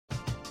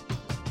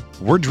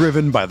We're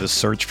driven by the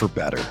search for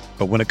better.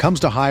 But when it comes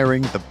to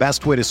hiring, the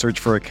best way to search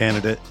for a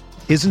candidate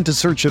isn't to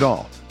search at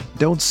all.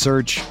 Don't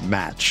search,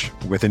 match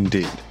with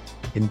Indeed.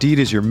 Indeed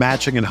is your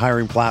matching and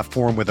hiring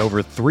platform with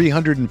over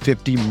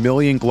 350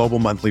 million global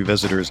monthly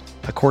visitors,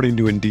 according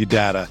to Indeed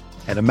data,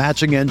 and a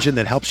matching engine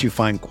that helps you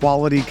find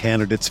quality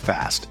candidates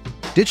fast.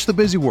 Ditch the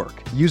busy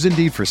work. Use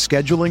Indeed for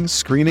scheduling,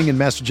 screening, and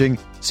messaging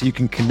so you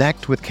can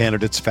connect with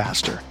candidates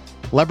faster.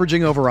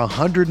 Leveraging over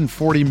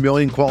 140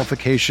 million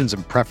qualifications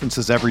and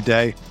preferences every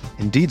day,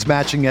 Indeed's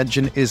matching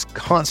engine is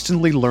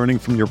constantly learning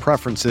from your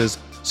preferences,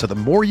 so the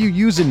more you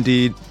use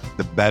Indeed,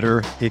 the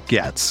better it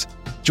gets.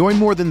 Join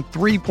more than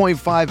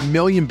 3.5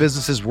 million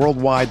businesses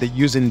worldwide that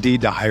use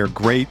Indeed to hire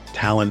great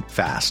talent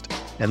fast.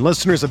 And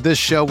listeners of this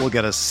show will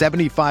get a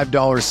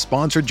 $75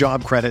 sponsored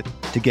job credit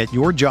to get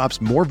your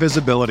jobs more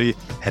visibility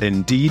at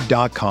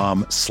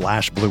Indeed.com/Blue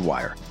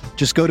Wire.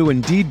 Just go to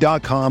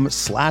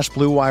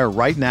Indeed.com/Blue Wire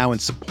right now and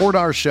support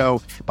our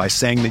show by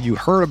saying that you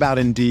heard about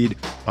Indeed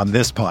on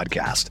this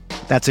podcast.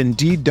 That's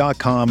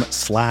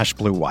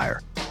Indeed.com/Blue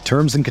Wire.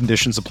 Terms and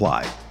conditions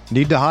apply.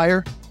 Need to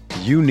hire?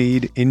 You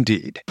need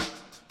Indeed.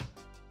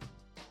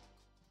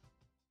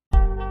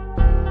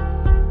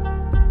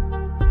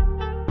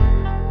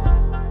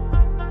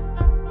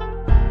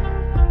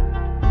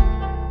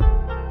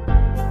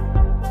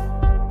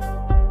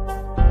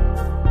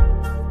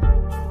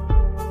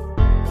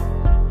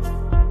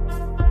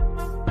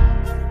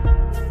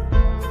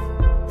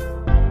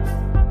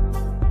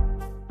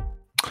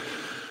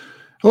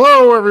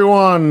 Hello,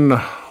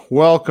 everyone.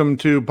 Welcome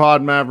to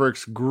Pod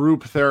Mavericks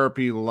Group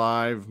Therapy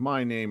Live.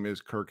 My name is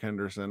Kirk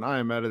Henderson. I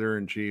am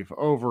editor-in-chief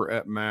over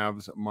at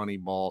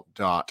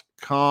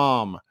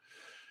MavsMoneyball.com.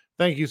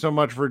 Thank you so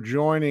much for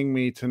joining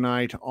me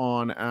tonight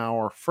on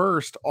our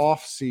first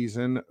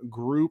off-season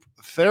group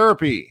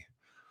therapy.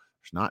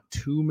 There's not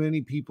too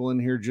many people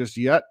in here just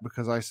yet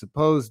because I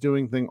suppose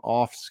doing things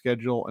off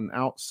schedule and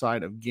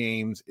outside of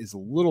games is a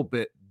little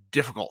bit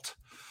difficult.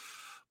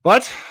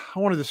 But I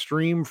wanted to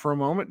stream for a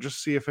moment,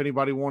 just see if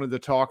anybody wanted to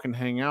talk and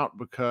hang out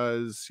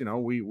because, you know,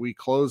 we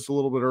closed a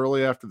little bit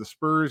early after the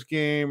Spurs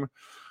game.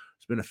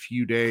 It's been a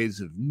few days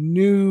of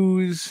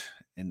news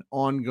and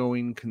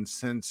ongoing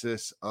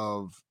consensus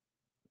of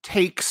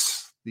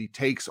takes. The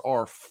takes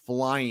are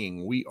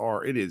flying.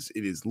 It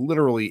is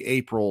literally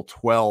April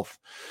 12th,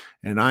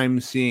 and I'm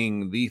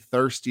seeing the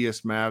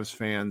thirstiest Mavs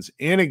fans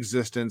in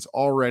existence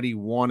already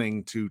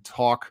wanting to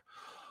talk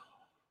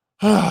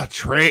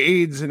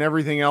trades and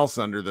everything else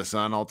under the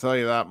sun. I'll tell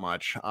you that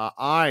much.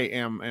 I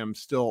am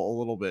still a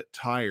little bit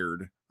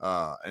tired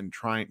and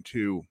trying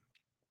to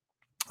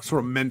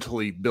sort of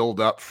mentally build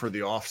up for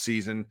the off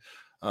season.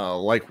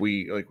 Like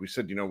we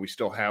said, you know, we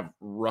still have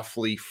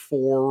roughly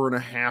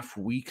 4.5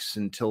 weeks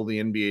until the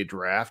NBA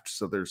draft.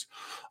 So there's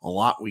a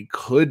lot we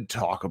could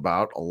talk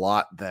about, a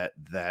lot that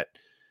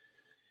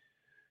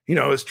you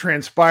know, has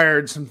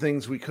transpired, some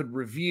things we could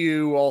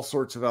review, all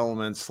sorts of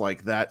elements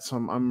like that. So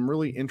I'm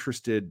really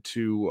interested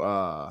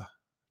to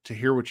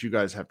hear what you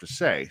guys have to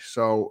say.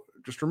 So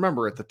just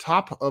remember, at the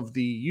top of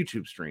the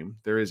YouTube stream,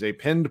 there is a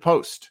pinned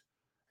post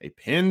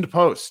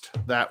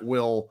that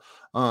will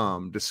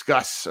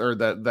discuss, or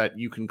that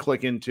you can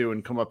click into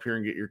and come up here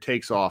and get your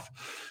takes off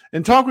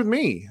and talk with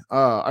me.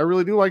 I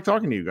really do like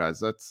talking to you guys.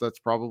 That's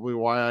probably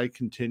why I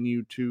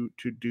continue to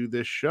do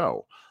this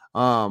show.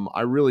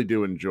 I really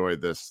do enjoy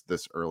this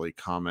early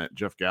comment.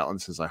 Jeff Gatlin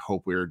says, I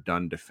hope we are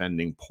done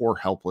defending poor,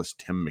 helpless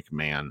Tim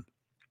McMahon.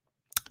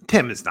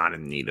 Tim is not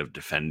in need of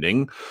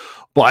defending,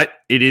 but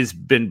it has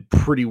been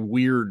pretty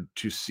weird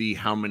to see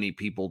how many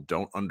people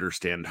don't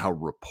understand how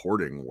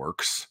reporting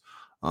works.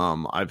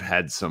 I've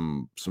had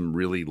some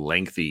really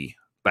lengthy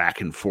back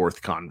and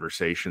forth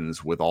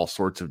conversations with all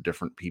sorts of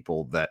different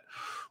people that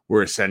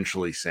were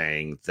essentially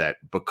saying that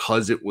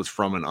because it was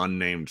from an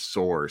unnamed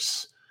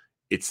source,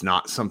 it's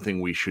not something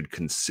we should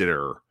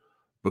consider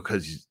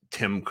because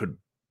Tim could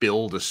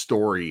build a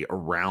story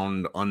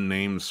around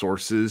unnamed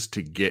sources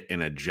to get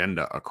an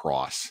agenda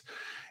across.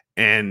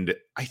 And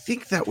I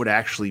think that would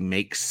actually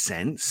make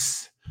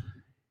sense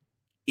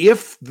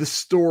if the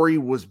story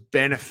was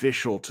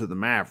beneficial to the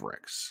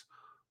Mavericks.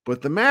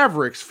 But the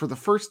Mavericks, for the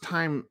first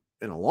time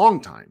in a long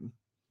time,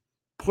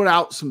 put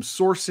out some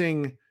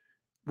sourcing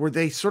where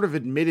they sort of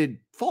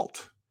admitted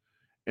fault.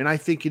 And I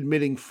think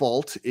admitting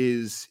fault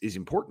is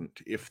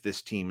important if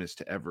this team is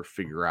to ever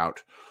figure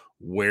out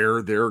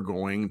where they're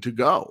going to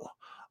go.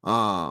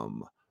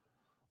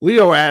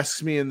 Leo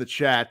asks me in the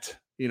chat,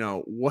 you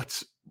know,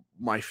 what's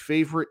my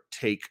favorite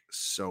take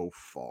so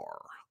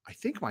far? I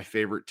think my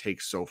favorite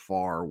take so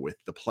far, with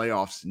the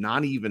playoffs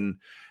not even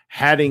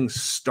having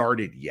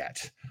started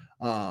yet,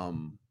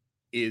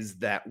 is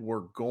that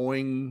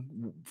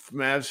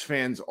Mavs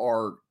fans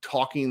are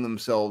talking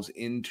themselves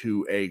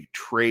into a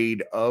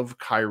trade of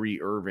Kyrie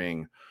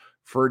Irving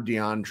for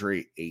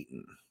DeAndre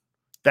Ayton.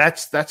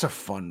 That's a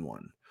fun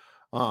one.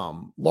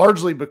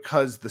 Largely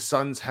because the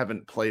Suns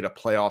haven't played a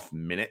playoff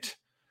minute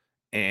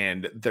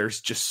and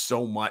there's just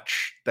so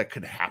much that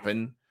could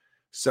happen.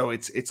 So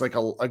it's like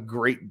a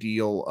great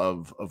deal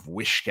of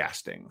wish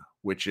casting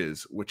which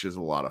is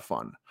a lot of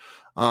fun.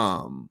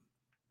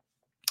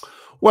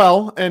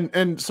 Well,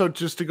 and so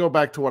just to go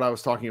back to what I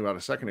was talking about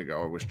a second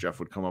ago, I wish Jeff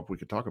would come up. We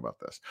could talk about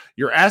this.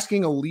 You're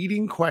asking a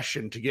leading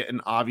question to get an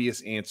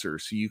obvious answer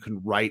so you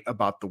can write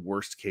about the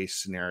worst case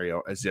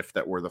scenario as if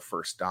that were the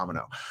first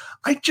domino.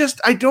 I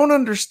don't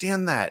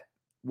understand that.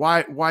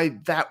 Why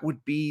that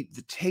would be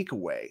the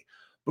takeaway,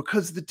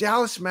 because the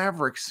Dallas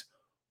Mavericks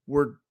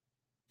were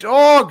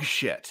dog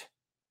shit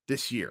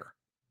this year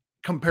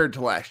compared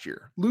to last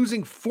year,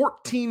 losing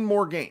 14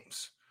 more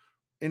games.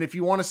 And if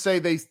you want to say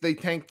they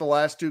tanked the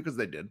last two, because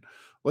they did,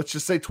 let's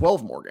just say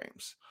 12 more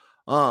games.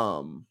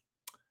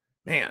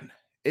 Man,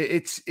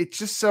 it's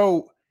just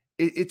so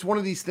it's one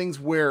of these things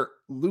where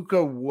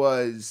Luka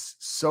was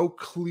so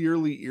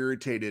clearly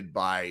irritated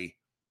by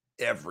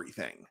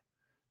everything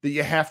that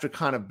you have to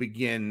kind of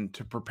begin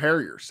to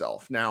prepare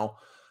yourself. Now,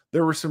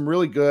 there were some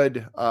really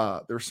good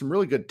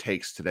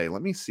takes today.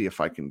 Let me see if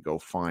I can go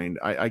find.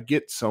 I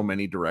get so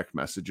many direct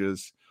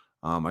messages.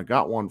 I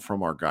got one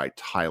from our guy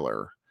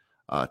Tyler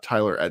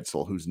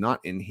Edsel, who's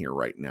not in here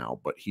right now,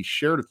 but he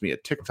shared with me a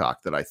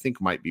TikTok that I think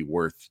might be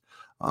worth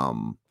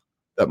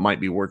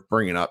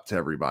bringing up to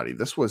everybody.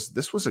 This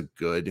was a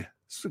good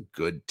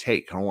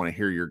take. I want to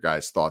hear your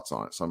guys' thoughts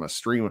on it. So I'm gonna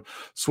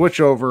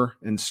switch over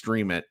and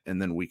stream it,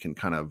 and then we can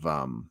kind of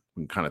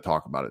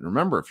talk about it. And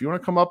remember, if you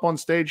want to come up on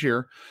stage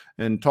here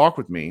and talk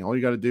with me, all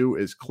you got to do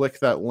is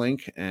click that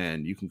link,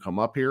 and you can come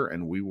up here,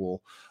 and we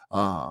will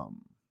have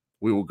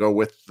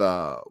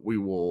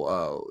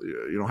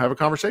a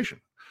conversation.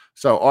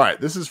 So, all right,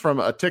 this is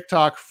from a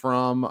TikTok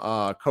from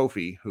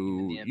Kofi,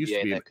 who used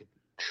to be that could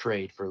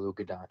trade for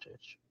Luka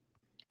Doncic.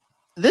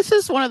 This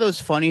is one of those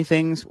funny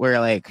things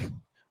where like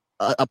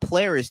a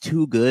player is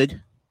too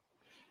good,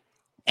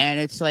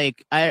 and it's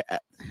like I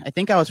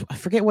think it was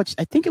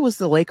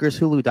the Lakers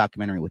Hulu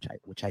documentary,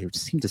 which I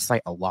seem to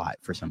cite a lot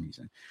for some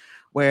reason,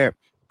 where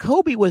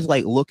Kobe was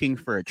like looking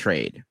for a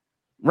trade,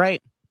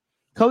 right?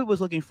 Kobe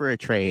was looking for a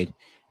trade,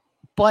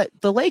 but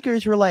the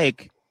Lakers were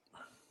like,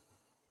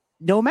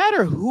 no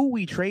matter who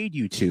we trade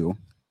you to,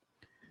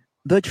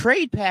 the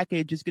trade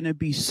package is going to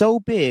be so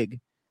big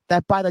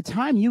that by the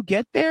time you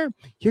get there,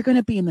 you're going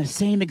to be in the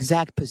same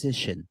exact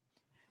position.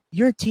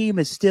 Your team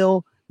is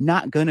still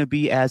not going to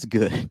be as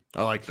good.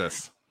 I like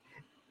this.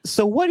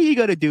 So what are you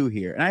going to do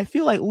here? And I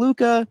feel like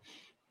Luka,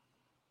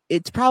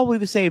 it's probably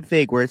the same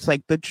thing where it's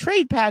like the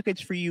trade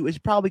package for you is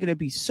probably going to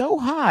be so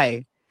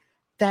high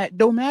that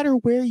no matter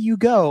where you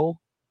go,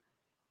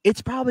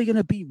 it's probably going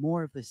to be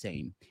more of the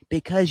same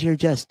because you're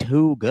just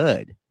too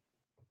good.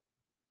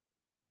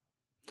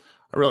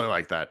 I really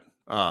like that,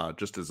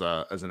 just as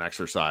an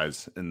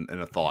exercise and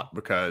a thought,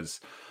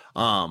 because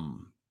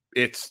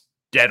it's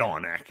dead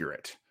on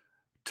accurate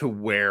to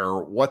where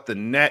what the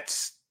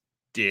Nets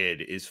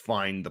did is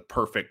find the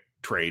perfect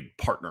trade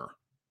partner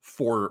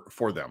for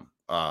them,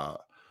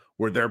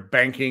 where they're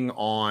banking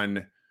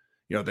on,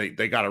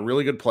 they got a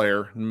really good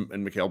player in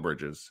Mikal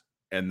Bridges,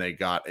 and they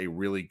got a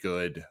really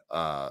good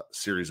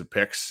series of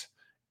picks,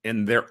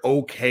 and they're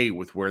okay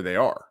with where they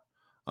are.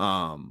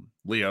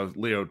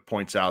 Leo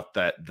points out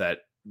that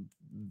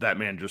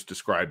man just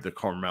described the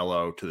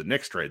Carmelo to the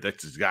Knicks trade.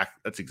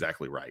 That's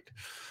exactly right.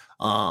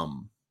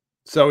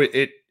 So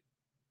it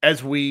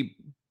as we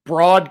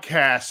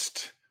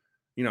broadcast,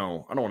 I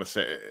don't want to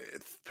say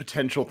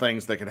potential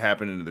things that could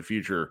happen into the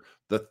future,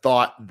 the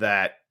thought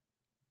that,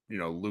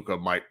 Luka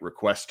might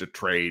request a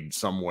trade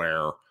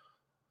somewhere,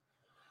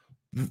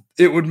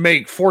 it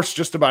would force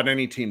just about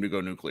any team to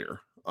go nuclear.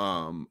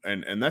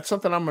 And that's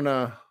something I'm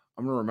gonna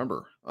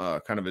remember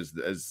kind of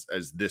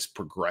as this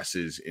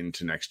progresses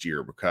into next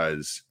year,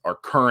 because our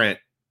current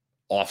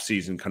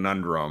offseason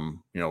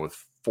conundrum,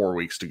 with 4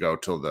 weeks to go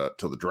till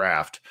the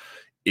draft,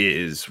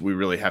 is we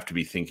really have to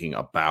be thinking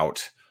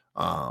about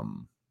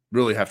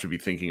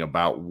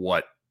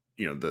what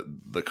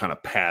the kind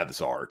of paths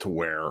are to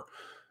where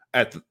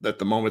at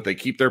the moment they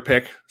keep their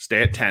pick,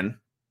 stay at 10.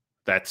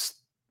 That's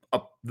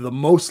the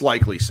most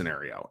likely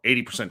scenario.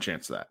 80%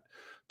 chance of that.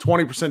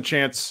 20%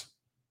 chance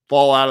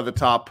fall out of the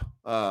top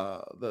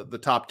the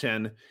top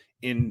 10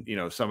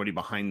 in somebody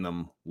behind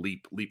them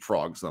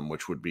leapfrogs them,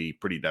 which would be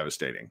pretty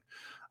devastating.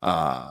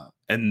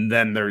 And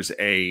then there's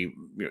a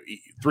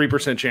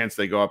 3% chance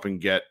they go up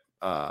and get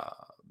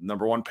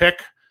number one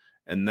pick.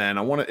 And then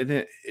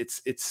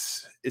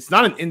it's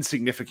not an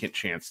insignificant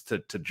chance to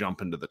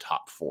jump into the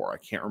top 4. I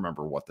can't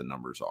remember what the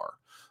numbers are.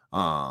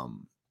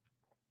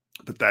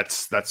 But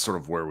that's sort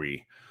of where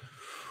we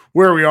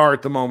are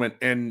at the moment.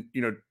 And,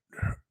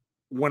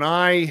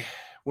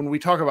 when we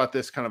talk about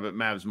this kind of at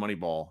Mavs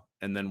Moneyball,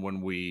 and then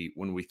when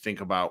we think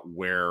about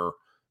where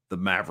the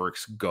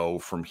Mavericks go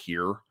from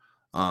here,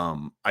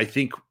 I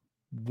think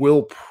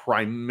we'll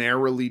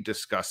primarily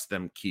discuss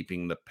them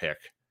keeping the pick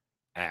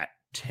at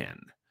 10.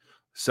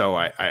 So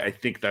I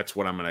think that's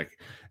what I'm going to,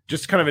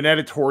 just kind of an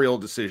editorial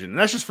decision. And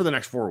that's just for the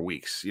next 4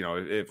 weeks.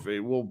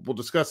 We'll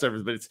discuss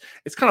everything, but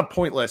it's kind of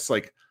pointless.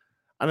 Like,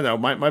 I don't know.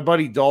 My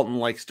buddy Dalton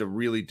likes to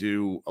really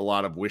do a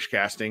lot of wish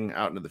casting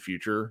out into the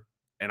future.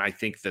 And I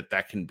think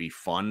that can be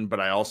fun, but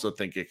I also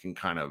think it can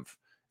kind of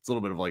it's a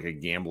little bit of like a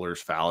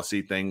gambler's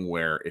fallacy thing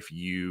where if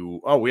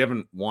we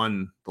haven't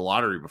won the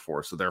lottery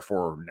before, so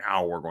therefore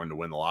now we're going to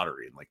win the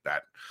lottery. And like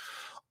that,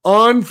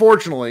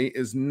 unfortunately,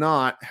 is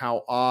not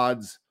how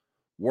odds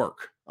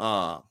work.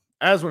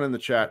 Aswin in the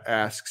chat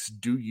asks,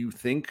 do you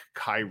think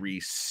Kyrie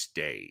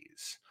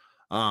stays?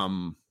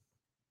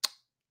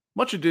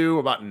 Much ado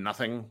about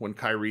nothing when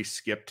Kyrie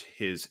skipped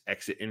his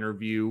exit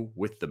interview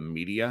with the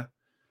media.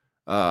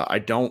 I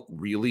don't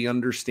really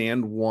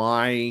understand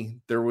why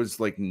there was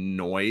like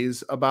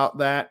noise about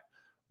that,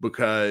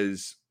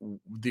 because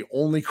the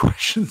only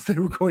questions they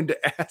were going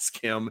to ask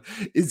him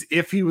is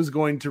if he was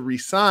going to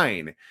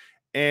resign.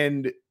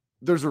 And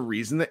there's a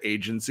reason that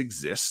agents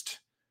exist.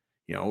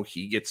 You know,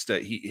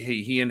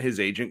 he and his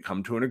agent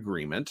come to an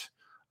agreement,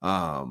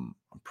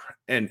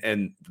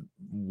 and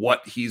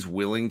what he's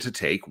willing to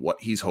take,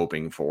 what he's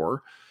hoping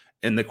for.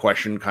 And the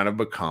question kind of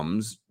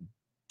becomes,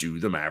 do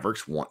the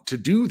Mavericks want to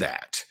do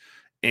that?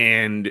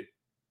 And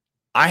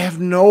I have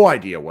no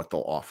idea what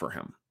they'll offer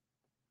him.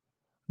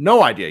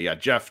 No idea. Yeah,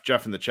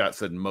 Jeff in the chat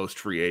said most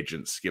free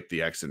agents skip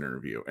the exit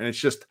interview. And it's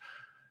just,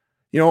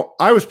 you know,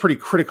 I was pretty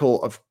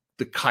critical of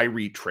the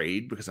Kyrie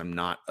trade because I'm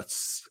not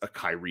a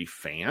Kyrie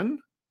fan.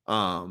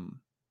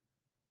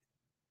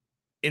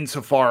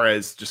 Insofar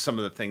as just some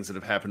of the things that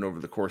have happened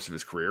over the course of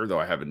his career, though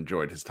I have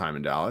enjoyed his time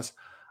in Dallas,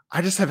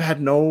 I just have had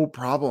no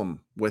problem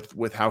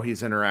with how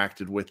he's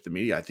interacted with the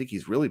media. I think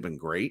he's really been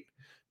great.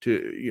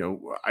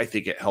 I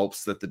think it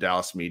helps that the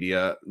Dallas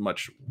media,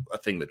 a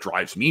thing that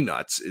drives me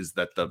nuts is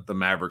that the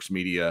Mavericks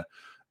media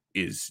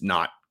is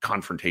not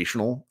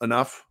confrontational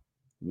enough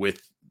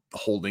with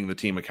holding the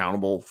team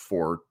accountable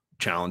for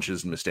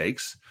challenges and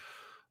mistakes.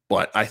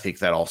 But I think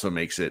that also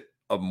makes it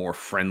a more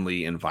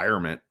friendly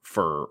environment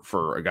for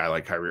a guy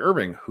like Kyrie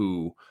Irving,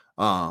 who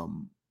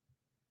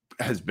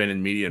has been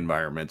in media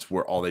environments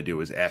where all they do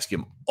is ask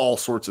him all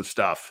sorts of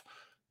stuff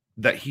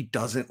that he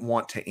doesn't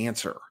want to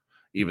answer,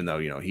 even though,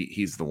 you know,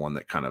 he's the one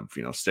that kind of,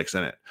 you know, sticks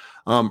in it.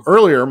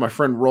 Earlier, my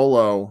friend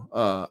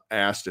Rolo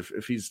asked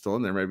if he's still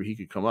in there, maybe he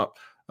could come up.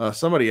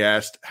 Somebody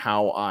asked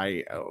how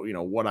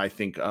what I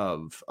think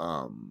of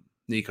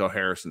Nico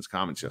Harrison's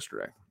comments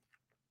yesterday.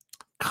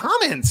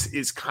 Comments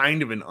is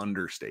kind of an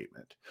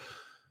understatement.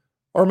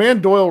 Our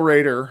man Doyle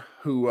Rader,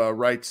 who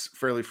writes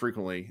fairly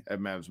frequently at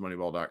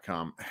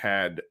MavsMoneyball.com,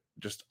 had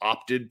just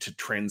opted to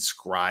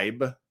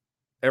transcribe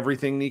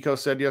everything Nico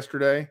said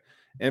yesterday.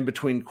 And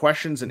between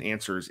questions and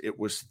answers, it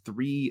was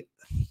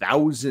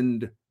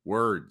 3,000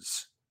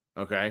 words.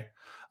 Okay.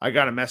 I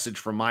got a message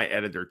from my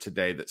editor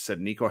today that said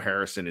Nico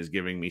Harrison is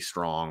giving me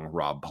strong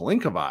Rob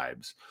Pelinka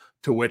vibes,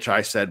 to which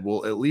I said,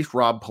 well, at least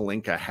Rob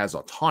Pelinka has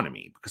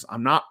autonomy, because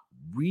I'm not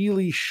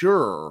really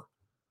sure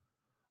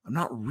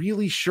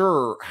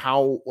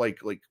how like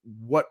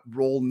what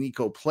role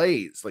Nico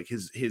plays. Like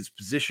his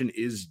position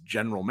is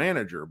general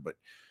manager, but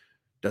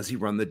does he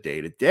run the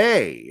day to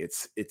day?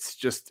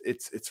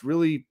 It's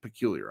really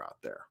peculiar out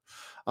there.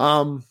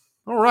 All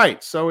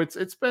right. So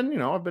it's been, you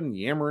know, I've been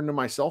yammering to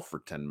myself for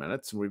 10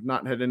 minutes and we've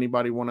not had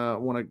anybody want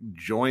to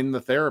join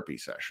the therapy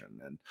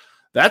session. And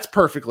that's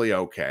perfectly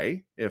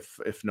okay.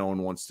 If no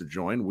one wants to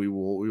join, we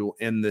will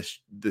end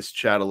this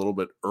chat a little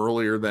bit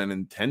earlier than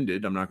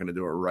intended. I'm not going to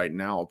do it right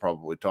now. I'll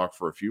probably talk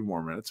for a few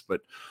more minutes,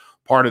 but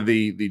part of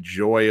the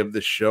joy of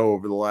the show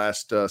over the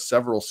last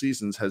several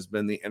seasons has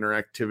been the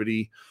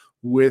interactivity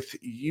with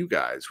you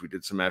guys. We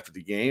did some after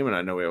the game, and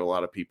I know we have a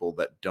lot of people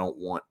that don't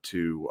want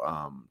to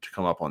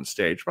come up on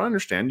stage, but I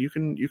understand you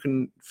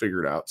can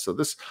figure it out. So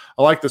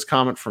I like this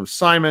comment from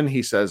Simon.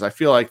 He says, I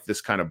feel like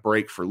this kind of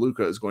break for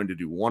Luka is going to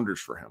do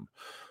wonders for him.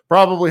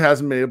 Probably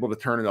hasn't been able to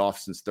turn it off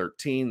since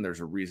 13. There's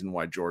a reason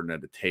why Jordan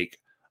had to take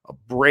a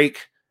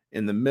break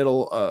in the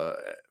middle.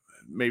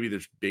 Maybe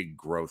there's big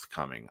growth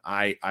coming.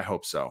 I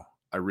hope so.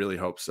 I really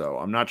hope so.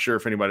 I'm not sure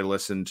if anybody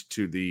listened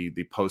to the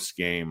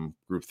post-game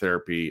group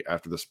therapy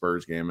after the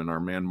Spurs game, and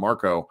our man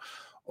Marco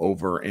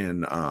over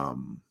in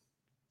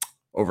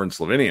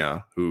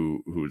Slovenia,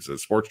 who's a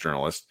sports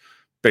journalist,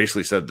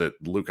 basically said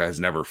that Luka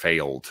has never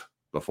failed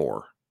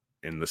before,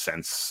 in the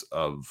sense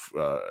of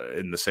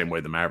in the same way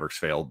the Mavericks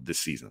failed this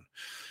season.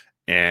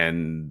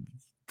 And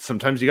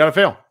sometimes you got to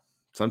fail.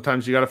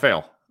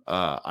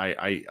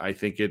 I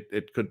think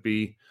it could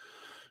be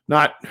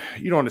not,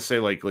 you don't want to say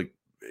like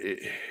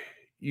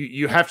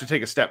you have to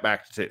take a step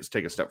back to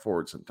take a step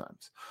forward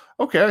sometimes.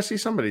 Okay, I see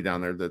somebody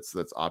down there that's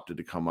opted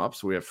to come up.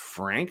 So we have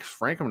Frank.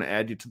 Frank, I'm going to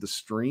add you to the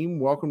stream.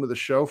 Welcome to the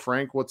show,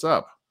 Frank. What's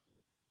up?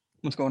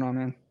 What's going on,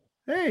 man?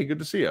 Hey, good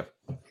to see you.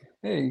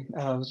 Hey,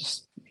 I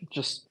was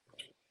just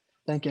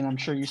thinking. I'm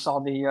sure you saw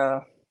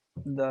the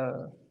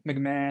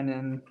McMahon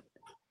and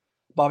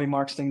Bobby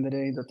Marks thing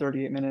today, the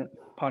 38-minute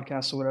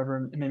podcast or whatever.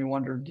 And it made me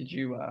wonder: did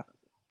you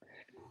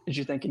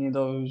think any of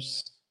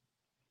those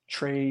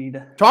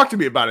trade? Talk to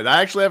me about it.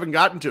 I actually haven't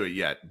gotten to it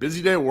yet.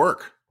 Busy day of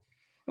work.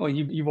 Well,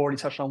 you've already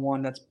touched on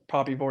one. That's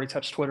probably you've already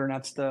touched Twitter, and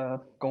that's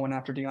the going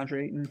after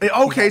DeAndre Ayton.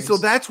 Okay, so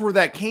that's where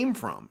that came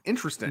from.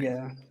 Interesting.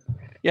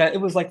 Yeah, it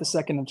was like the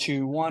second of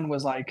two. One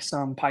was like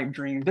some pipe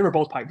dream. They were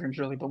both pipe dreams,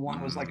 really, but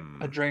one was like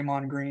a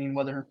Draymond Green,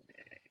 whether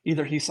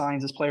either he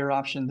signs his player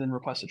option, then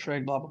requests a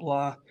trade, blah, blah,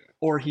 blah,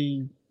 or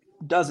he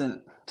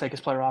doesn't take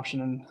his player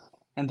option.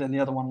 And then the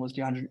other one was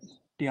DeAndre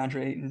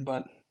Ayton.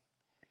 But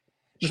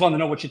just wanted to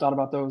know what you thought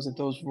about those. If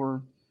those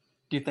were,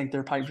 do you think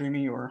they're pipe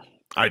dreamy or?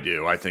 I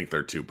do. I think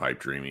they're too pipe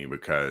dreamy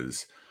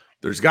because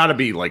there's got to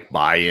be like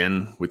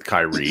buy-in with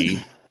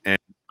Kyrie. And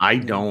I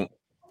don't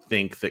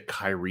think that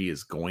Kyrie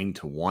is going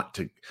to want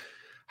to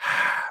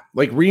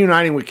like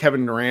reuniting with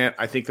Kevin Durant.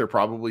 I think they're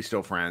probably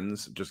still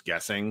friends, just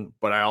guessing.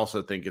 But I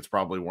also think it's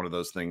probably one of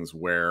those things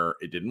where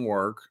it didn't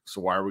work.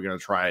 So why are we going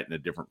to try it in a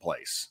different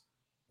place?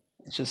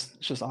 It's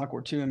just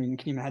awkward too. I mean,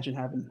 can you imagine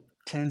having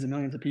tens of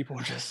millions of people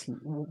just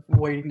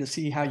waiting to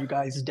see how you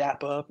guys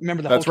dap up?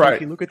 Remember the whole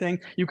KP Luka thing?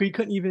 You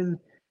couldn't even.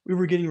 We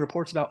were getting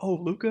reports about, oh,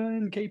 Luka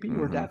and KP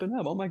were dapping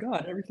up. Oh my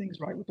God, everything's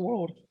right with the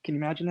world. Can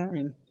you imagine that? I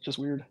mean, it's just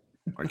weird.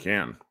 I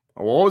can.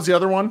 What was the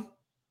other one?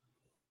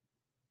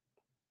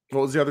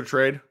 What was the other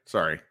trade?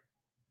 Sorry.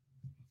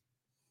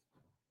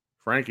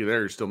 Frankie,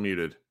 there, you're still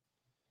muted.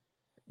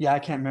 Yeah, I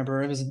can't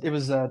remember. It was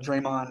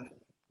Draymond,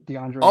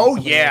 DeAndre. Oh,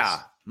 yeah.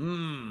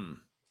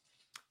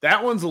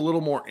 That one's a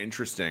little more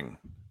interesting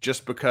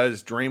just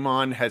because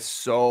Draymond has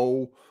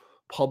so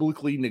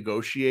publicly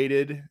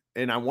negotiated,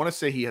 and I want to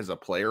say he has a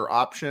player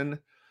option.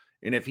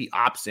 And if he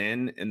opts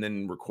in and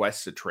then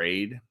requests a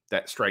trade,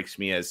 that strikes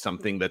me as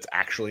something that's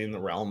actually in the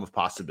realm of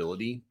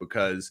possibility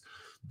because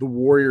the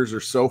Warriors are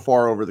so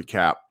far over the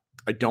cap.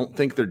 I don't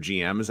think their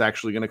GM is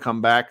actually going to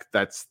come back.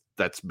 That's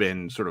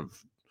been sort of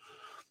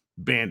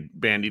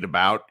bandied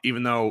about,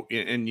 even though,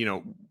 and you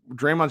know,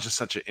 Draymond's just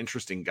such an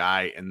interesting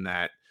guy in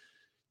that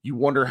you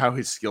wonder how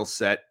his skill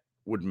set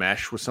would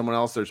mesh with someone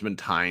else. There's been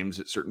times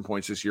at certain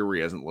points this year where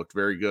he hasn't looked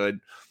very good.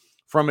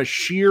 From a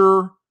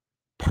sheer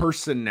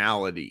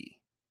personality,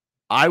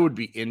 I would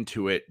be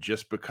into it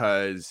just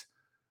because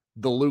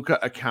the Luka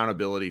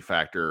accountability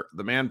factor.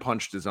 The man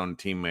punched his own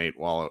teammate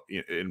while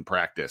in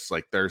practice.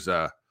 Like there's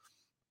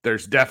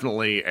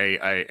definitely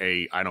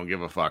a I don't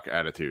give a fuck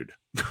attitude.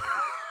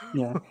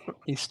 Yeah,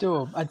 he's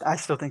still. I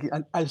still think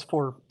as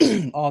for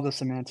all the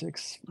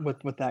semantics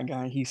with that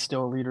guy, he's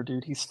still a leader,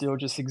 dude. He still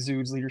just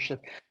exudes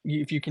leadership.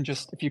 If you could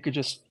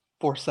just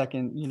for a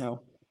second, you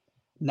know,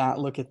 not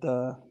look at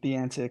the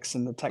antics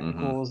and the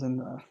technicals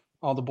and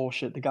all the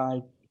bullshit. The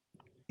guy,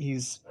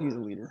 he's a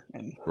leader,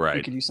 and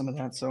he could use some of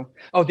that. So,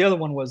 the other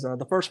one was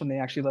the first one they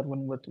actually led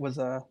one with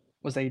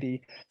was AD.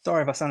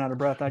 Sorry if I sound out of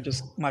breath.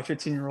 My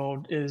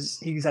 15-year-old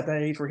he's at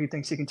that age where he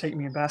thinks he can take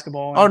me in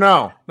basketball. Oh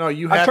no,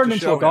 you have I turned to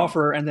into show a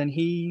golfer, and then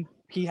he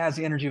has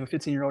the energy of a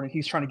 15-year-old, and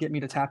he's trying to get me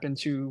to tap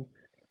into,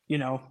 you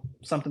know,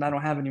 something I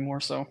don't have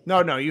anymore. So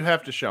no, you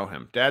have to show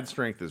him. Dad's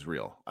strength is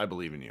real. I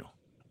believe in you.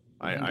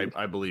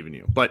 I believe in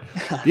you. But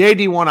the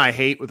AD one I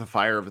hate with a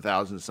fire of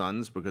 1,000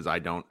 suns because I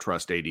don't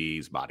trust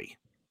AD's body.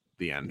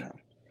 The end. No.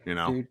 You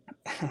know, dude,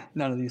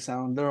 none of these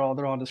sound. They're all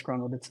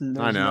disgruntled.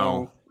 I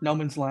know. No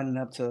one's lining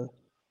up to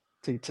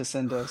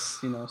send us,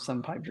 you know,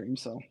 some pipe dream.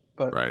 So,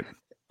 but right.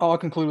 I'll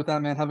conclude with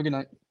that, man. Have a good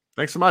night.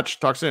 Thanks so much.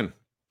 Talk soon.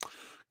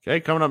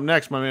 Okay, coming up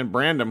next, my man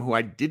Brandon, who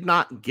I did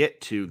not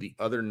get to the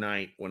other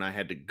night when I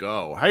had to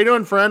go. How you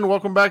doing, friend?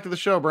 Welcome back to the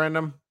show,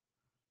 Brandon.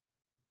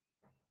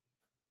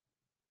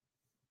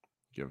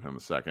 Give him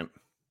a second.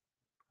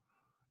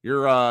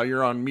 You're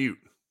on mute.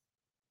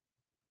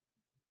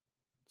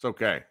 It's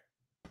okay.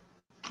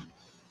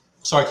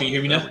 Sorry, can you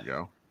hear me now? There we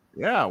go.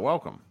 Yeah,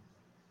 welcome.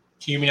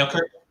 Can you hear me now,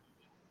 Kurt?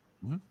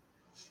 Mm-hmm.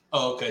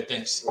 Oh, okay,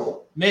 thanks.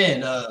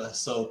 Man,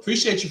 so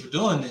appreciate you for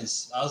doing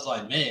this. I was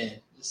like, man,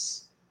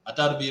 I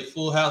thought it'd be a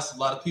full house. A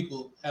lot of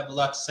people have a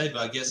lot to say, but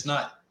I guess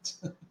not.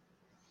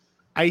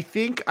 I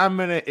think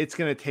it's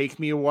gonna take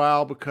me a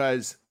while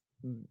because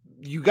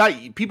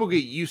people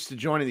get used to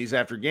joining these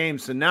after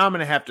games. So now I'm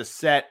gonna have to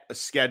set a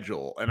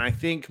schedule. And I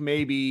think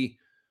maybe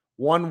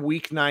one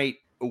weeknight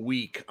a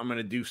week, I'm going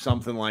to do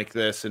something like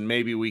this, and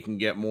maybe we can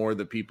get more of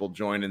the people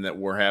joining that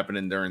were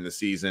happening during the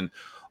season.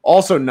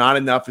 Also, not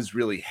enough has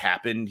really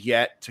happened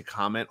yet to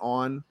comment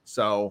on.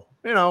 So,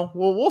 you know,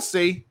 we'll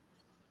see.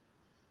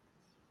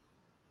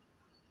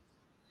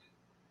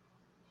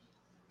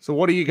 So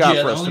what do you got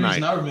for us tonight?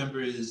 The only reason I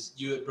remember is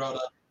you had brought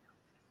up,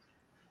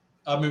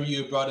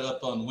 it up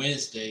on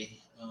Wednesday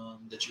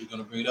that you were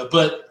going to bring it up.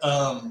 But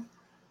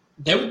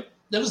there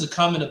was a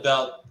comment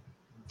about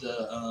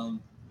the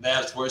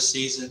Mavs' worst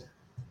season.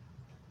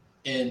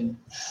 And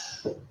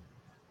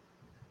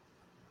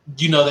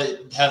you know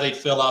that how they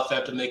fell off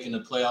after making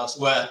the playoffs,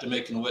 after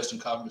making the Western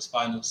Conference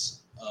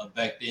Finals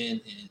back then,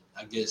 and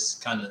I guess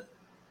kind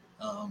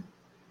of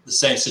the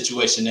same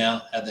situation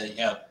now. How they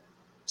have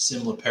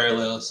similar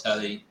parallels. How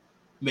they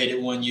made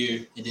it one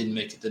year and didn't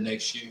make it the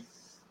next year.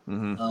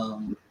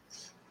 Mm-hmm.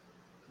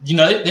 You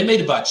know, they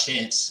made it by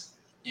chance,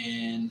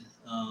 and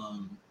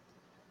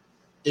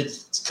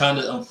it's kind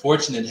of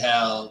unfortunate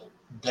how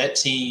that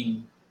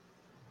team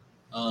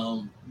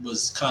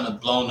was kind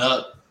of blown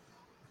up,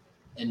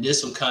 and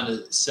this one kind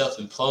of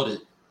self-imploded.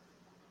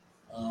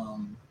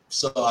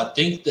 So I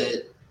think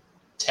that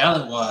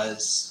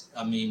talent-wise,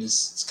 I mean,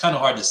 it's kind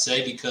of hard to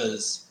say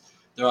because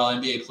they're all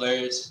NBA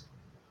players.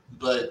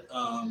 But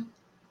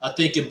I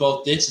think in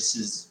both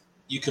instances,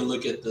 you can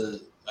look at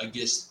the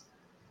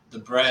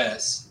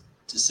brass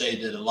to say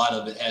that a lot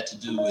of it had to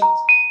do with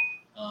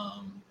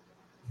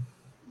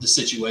the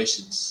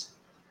situations.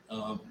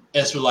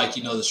 As for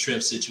the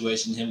Shrimp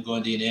situation, him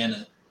going to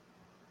Indiana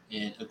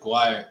and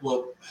Aguirre.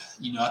 Well,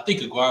 I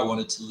think Aguirre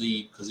wanted to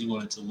leave because he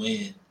wanted to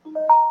win.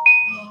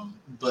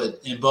 But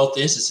in both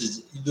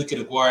instances, you look at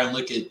Aguirre and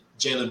look at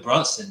Jalen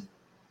Brunson.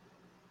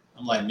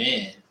 I'm like,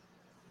 man,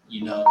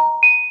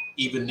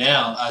 even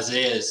now,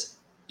 Isaiah's,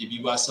 if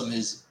you watch some of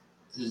his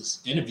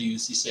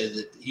interviews, he said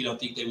that he don't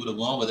think they would have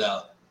won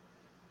without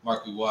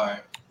Mark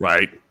Aguirre.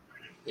 Right.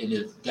 And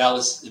if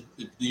Dallas,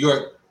 if New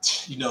York,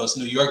 it's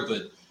New York,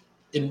 but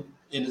in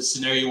a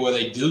scenario where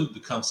they do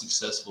become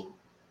successful,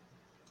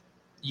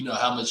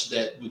 how much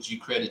that would you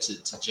credit to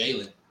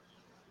Jalen?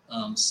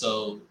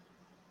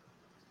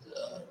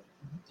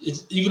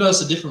 Even though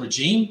it's a different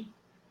regime,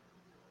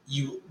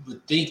 you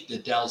would think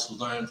that Dallas will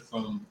learn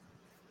from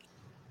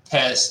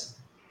past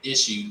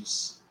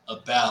issues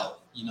about,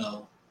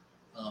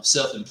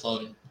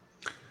 self-imploding.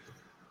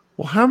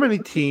 Well, how many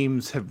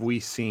teams have we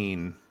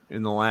seen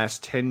in the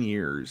last 10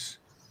 years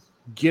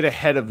get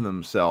ahead of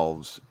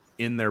themselves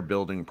in their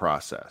building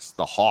process?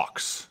 The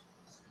Hawks,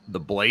 the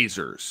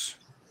Blazers,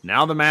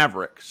 now the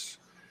Mavericks.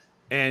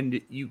 And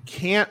you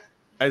can't,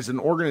 as an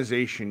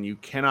organization, you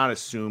cannot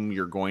assume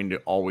you're going to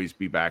always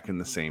be back in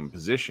the same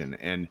position.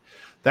 And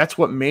that's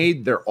what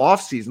made their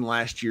offseason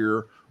last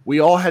year. We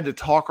all had to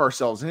talk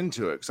ourselves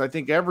into it because I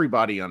think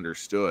everybody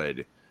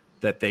understood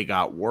that they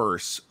got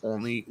worse.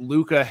 Only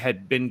Luka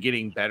had been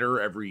getting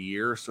better every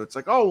year. So it's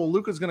like, oh, well,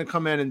 Luka's going to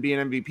come in and be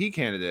an MVP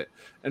candidate.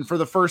 And for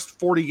the first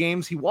 40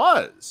 games, he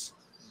was.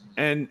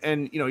 And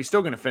he's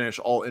still going to finish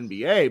all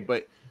NBA,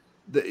 but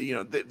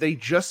they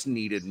just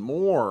needed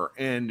more.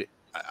 And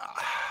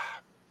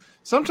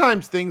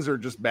sometimes things are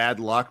just bad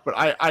luck. But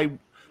I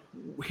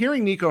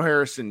hearing Nico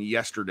Harrison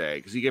yesterday,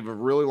 because he gave a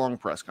really long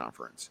press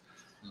conference,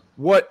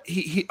 what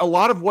he a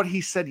lot of what he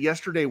said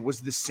yesterday was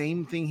the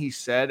same thing he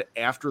said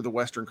after the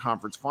Western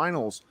Conference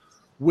Finals,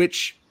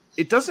 which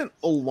it doesn't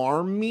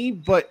alarm me,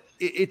 but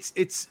it's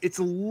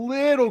a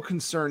little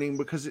concerning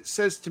because it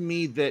says to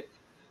me that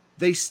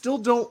they still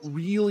don't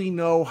really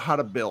know how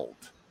to build.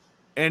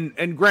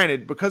 And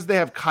granted, because they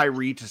have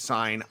Kyrie to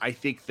sign, I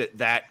think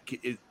that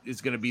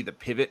is going to be the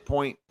pivot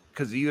point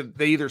because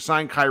they either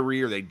sign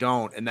Kyrie or they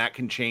don't, and that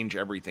can change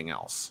everything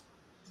else.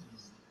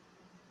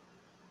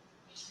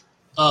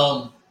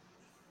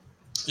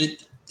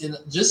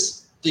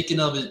 Just thinking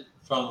of it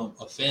from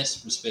a fan's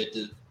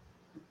perspective,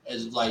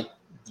 as like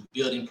the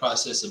building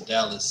process of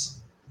Dallas.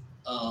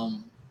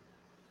 On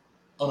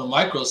a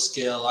micro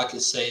scale, I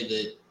could say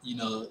that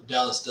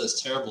Dallas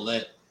does terrible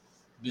at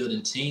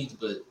building teams,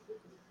 but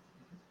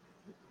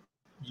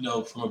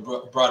from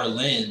a broader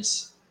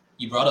lens,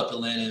 you brought up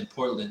Atlanta and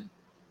Portland.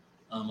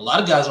 A lot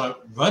of guys aren't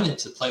running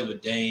to play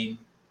with Dame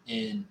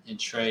and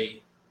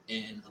Trey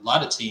and a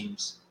lot of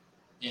teams.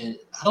 And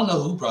I don't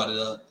know who brought it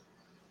up.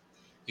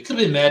 It could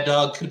have been Mad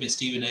Dog, could have been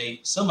Stephen A.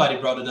 Somebody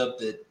brought it up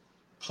that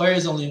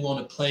players only want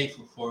to play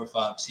for 4 or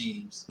 5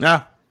 teams.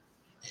 Yeah.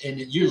 And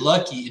you're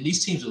lucky, and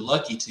these teams are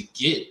lucky to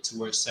get to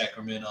where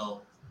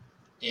Sacramento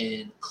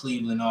and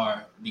Cleveland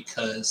are but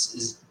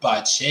it's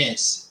by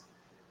chance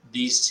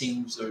these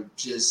teams are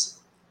just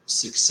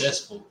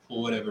successful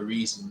for whatever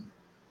reason.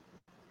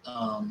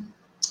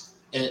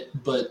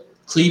 But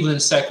Cleveland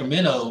and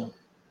Sacramento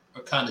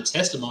are kind of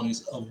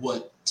testimonies of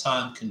what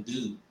time can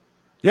do.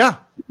 Yeah.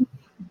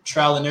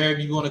 Trial and error, if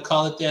you want to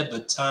call it that,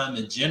 but time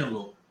in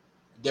general,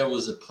 there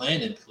was a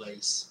plan in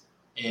place.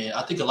 And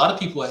I think a lot of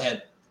people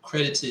had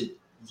credited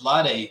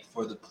Vlade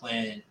for the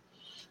plan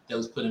that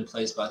was put in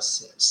place by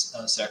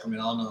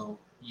Sacramento. I don't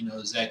know,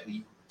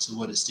 exactly to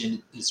what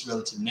extent it's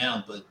relative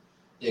now, but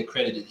they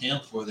credited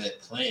him for that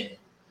plan.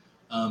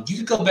 You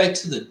could go back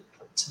to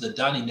the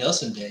Donnie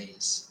Nelson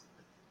days.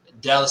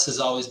 Dallas has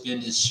always been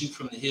this shoot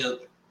from the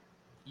hip,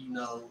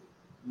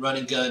 run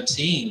and gun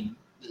team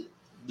that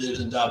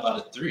lives and dies by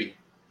the 3.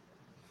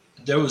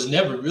 There was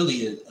never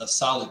really a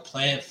solid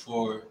plan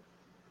for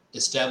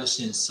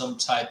establishing some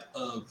type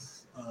of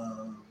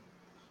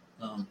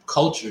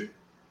culture.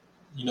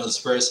 The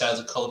Spurs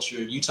has a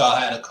culture. Utah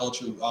had a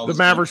culture. The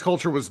Mavericks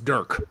culture was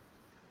Dirk.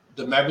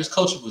 The Mavericks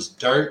culture was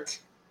Dirk,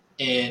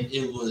 and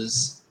it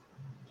was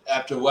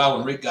after a while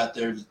when Rick got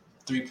there,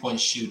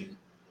 3-point shooting,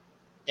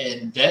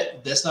 and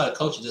that's not a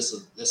culture. That's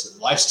a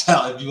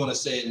lifestyle, if you want to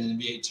say it in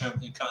NBA term,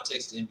 in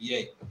context of the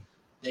NBA.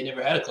 They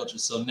never had a culture.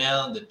 So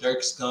now that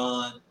Dirk's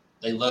gone,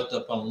 they lucked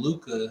up on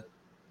Luka.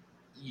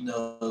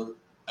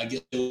 I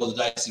guess it was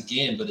dice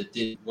again, but it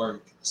didn't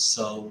work.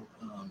 So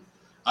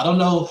I don't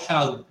know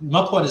how.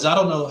 My point is, I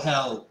don't know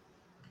how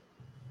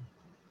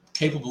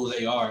capable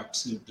they are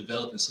to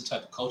develop in some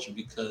type of culture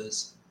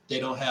because they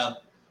don't have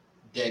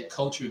that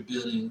culture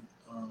building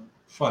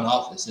front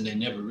office, and they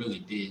never really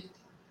did.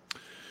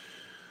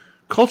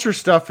 Culture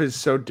stuff is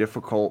so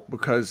difficult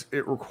because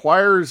it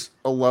requires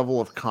a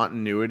level of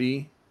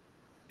continuity.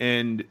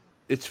 And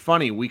it's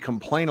funny, we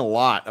complain a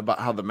lot about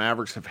how the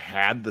Mavericks have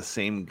had the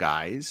same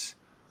guys,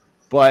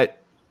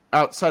 but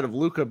outside of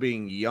Luka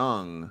being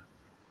young,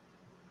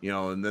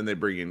 and then they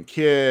bring in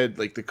Kidd.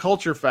 Like the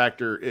culture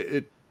factor,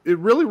 it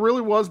really,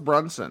 really was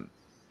Brunson.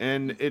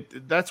 And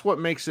that's what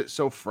makes it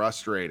so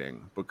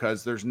frustrating,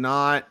 because there's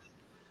not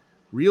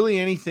really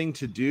anything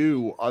to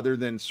do other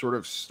than sort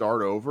of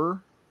start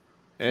over.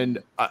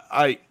 And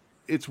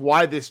it's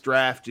why this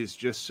draft is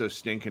just so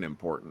stinking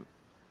important.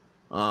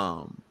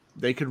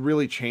 They could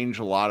really change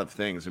a lot of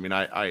things. I mean,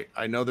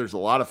 I know there's a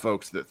lot of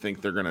folks that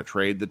think they're going to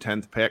trade the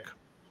 10th pick.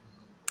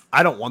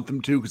 I don't want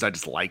them to, because I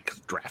just like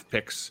draft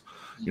picks.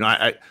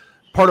 I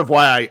part of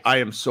why I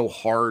am so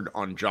hard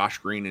on Josh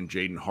Green and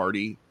Jaden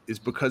Hardy is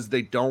because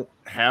they don't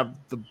have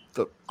the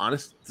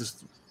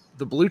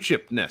blue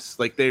chipness.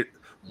 Like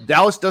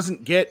Dallas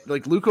doesn't get,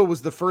 like, Luka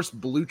was the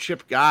first blue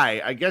chip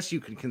guy. I guess you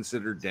could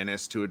consider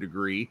Dennis to a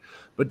degree,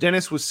 but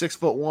Dennis was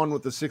 6'1"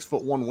 with a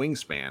 6'1"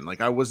 wingspan. Like,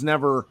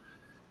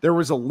 there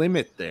was a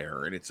limit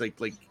there. And it's like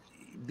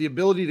the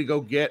ability to go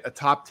get a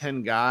top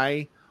 10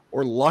 guy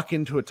or luck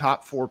into a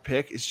top 4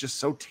 pick is just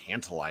so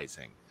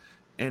tantalizing.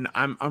 And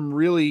I'm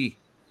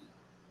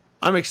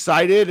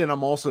excited, and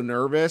I'm also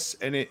nervous,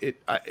 and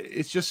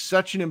it's just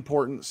such an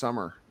important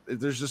summer.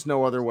 There's just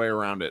no other way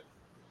around it.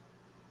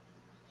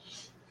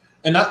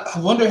 And I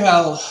wonder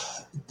how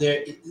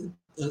they're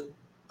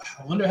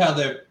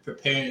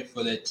preparing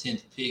for that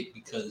 10th pick,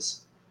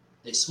 because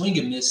they swing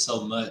and miss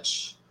so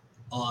much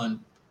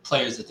on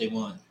players that they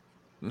want.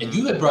 Mm-hmm. And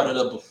you had brought it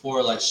up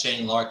before, like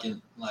Shane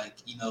Larkin, like,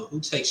 who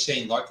takes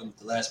Shane Larkin with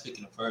the last pick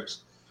in the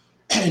first?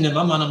 And in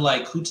my mind, I'm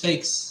like, who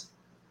takes,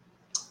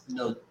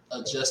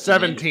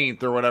 Justin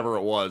 17th or whatever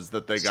it was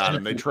that they got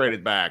him. They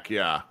traded back.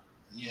 Yeah.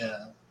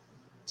 Yeah.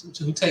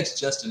 So who takes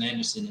Justin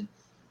Anderson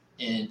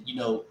and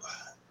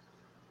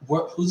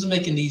who's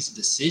making these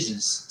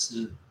decisions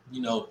to,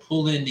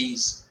 pull in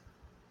these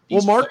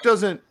well, Mark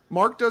doesn't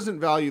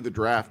value the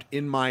draft,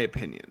 in my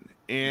opinion.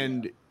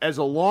 And as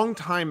a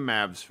longtime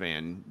Mavs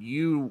fan,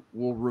 you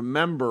will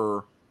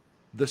remember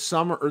the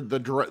summer or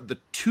the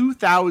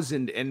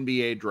 2000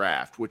 NBA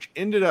draft, which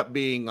ended up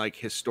being, like,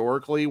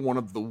 historically one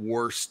of the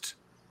worst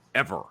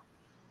ever.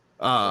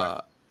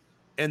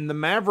 And the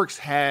Mavericks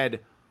had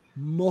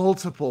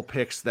multiple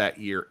picks that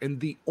year, and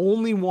the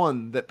only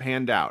one that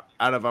panned out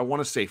of, I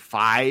want to say,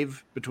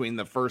 5 between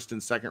the first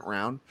and second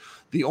round,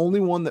 the only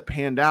one that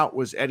panned out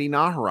was Eddie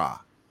Nahara.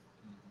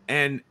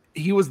 And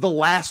he was the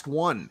last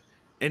one.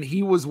 And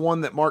he was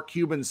one that Mark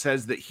Cuban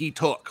says that he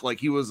took. Like,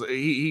 he was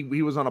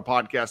on a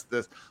podcast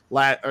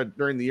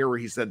during the year where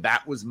he said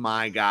that was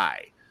my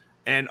guy.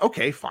 And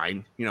okay,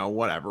 fine,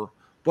 whatever.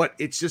 But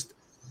it's just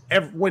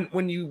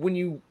when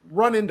you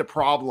run into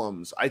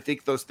problems, I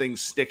think those things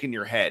stick in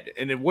your head,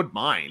 and it would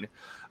mine.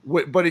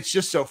 But it's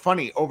just so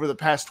funny. Over the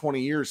past 20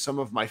 years, some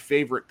of my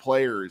favorite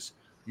players,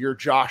 your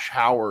Josh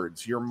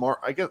Howards,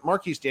 I guess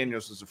Marquise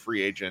Daniels was a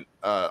free agent,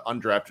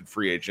 undrafted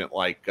free agent,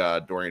 like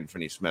Dorian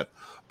Finney-Smith.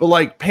 But,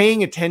 like,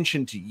 paying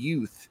attention to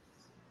youth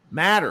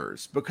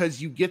matters,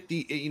 because you get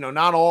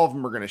not all of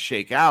them are going to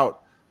shake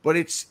out, but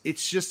it's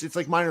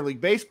like minor league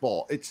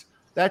baseball.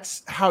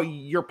 That's how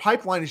your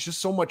pipeline is just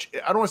so much,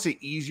 I don't want to say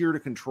easier to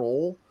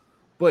control,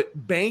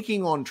 but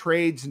banking on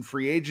trades and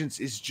free agents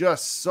is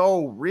just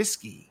so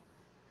risky.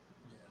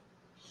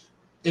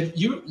 If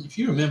you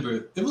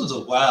remember, it was a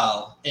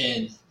while,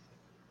 and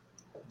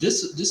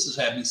this has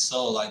had me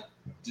so, like,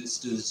 this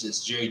dude's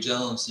just Jerry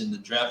Jones in the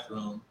draft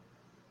room.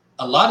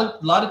 A lot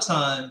of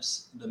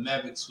times the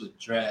Mavericks would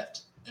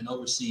draft an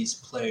overseas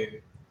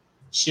player,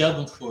 shelve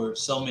them for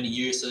so many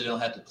years so they don't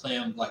have to play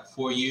them, like,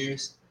 4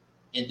 years,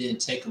 and then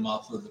take them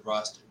off of the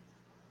roster.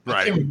 Right.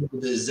 I can't remember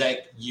the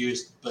exact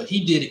years, but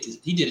he did it.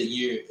 He did a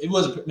year. It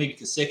wasn't maybe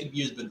consecutive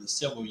years, but it was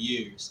several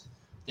years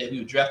that we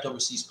would draft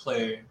overseas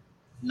player,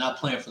 not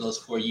playing for those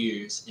 4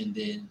 years, and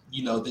then,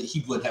 that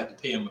he would have to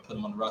pay him and put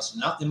him on the roster.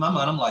 Now, in my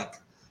mind, I'm like,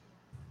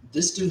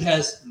 this dude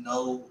has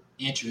no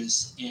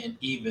interest in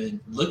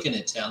even looking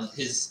at talent.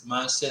 His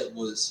mindset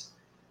was,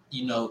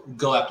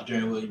 go after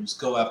Darren Williams,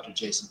 go after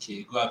Jason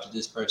Kidd, go after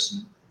this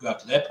person, go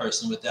after that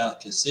person,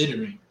 without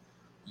considering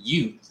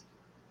youth.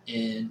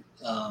 And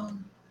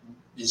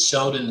it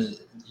showed in the,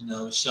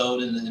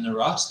 in the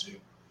roster.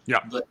 Yeah.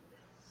 But,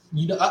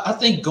 I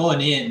think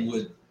going in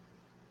with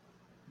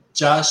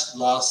Josh,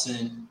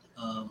 Lawson,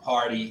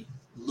 Hardy,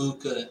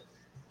 Luka,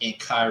 and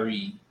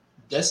Kyrie,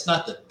 that's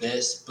not the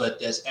best, but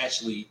that's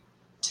actually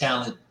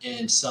talent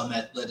and some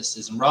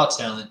athleticism, raw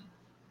talent.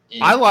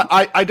 And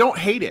I don't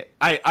hate it.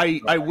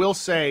 I will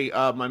say,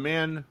 my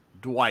man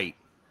Dwight,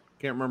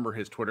 can't remember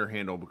his Twitter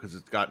handle because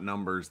it's got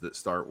numbers that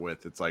start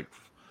with,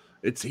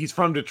 he's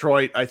from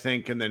Detroit, I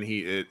think, and then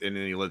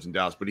he lives in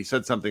Dallas, but he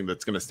said something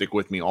that's going to stick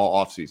with me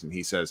all offseason.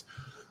 He says,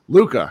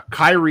 Luka,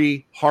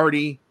 Kyrie,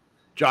 Hardy,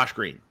 Josh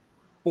Green,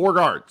 4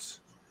 guards.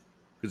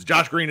 Because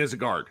Josh Green is a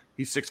guard.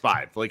 He's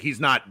 6'5". Like,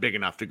 he's not big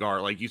enough to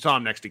guard. Like, you saw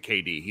him next to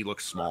KD. He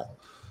looks small.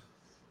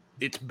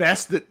 It's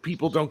best that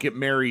people don't get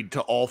married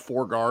to all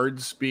 4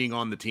 guards being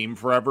on the team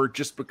forever,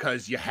 just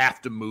because you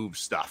have to move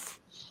stuff.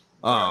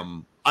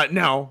 Now,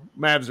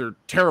 Mavs are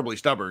terribly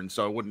stubborn,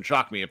 so it wouldn't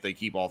shock me if they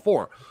keep all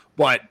 4.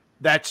 But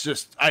that's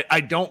just,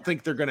 I don't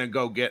think they're going to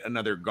go get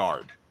another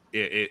guard.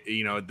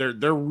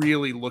 they're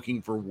really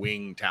looking for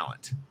wing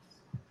talent.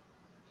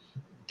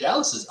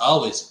 Dallas is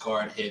always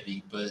guard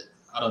heavy, but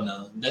I don't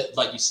know.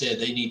 Like you said,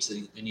 they need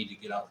to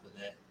get off of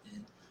that.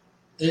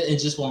 And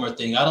just one more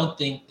thing, I don't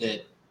think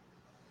that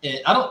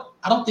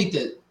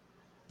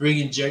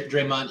bringing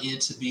Draymond in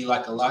to be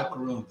like a locker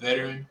room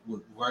veteran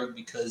would work,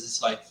 because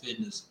it's like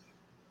fitting a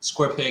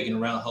square peg in a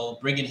round hole.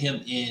 Bringing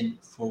him in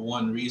for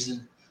one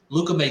reason,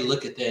 Luka may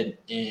look at that,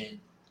 and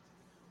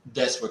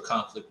that's where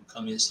conflict would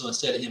come in. So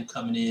instead of him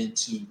coming in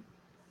to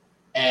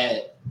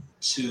add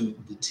to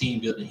the team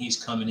building,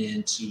 he's coming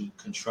in to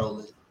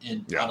control it.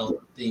 And I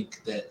don't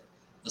think that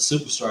a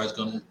superstar is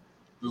going to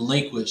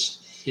relinquish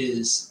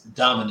his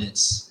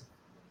dominance.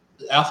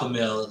 The alpha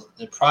male,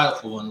 the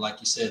prideful one, like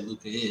you said,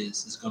 Luka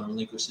is going to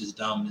relinquish his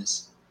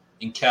dominance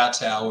in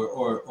kowtow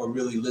or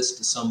really listen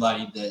to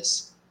somebody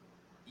that's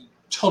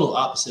total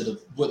opposite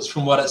of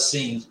from what I've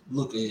seen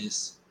Luka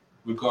is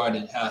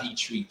regarding how he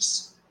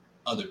treats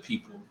other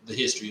people, the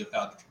history of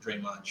how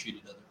Draymond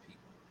treated other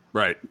people.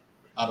 Right.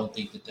 I don't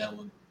think that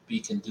would be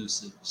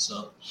conducive.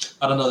 So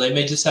I don't know. They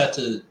may just have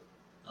to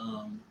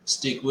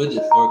stick with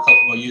it for a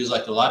couple more years,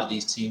 like a lot of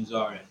these teams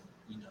are. And,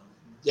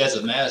 as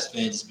a Mavs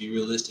fan, just be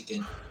realistic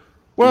and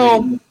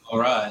all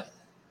right.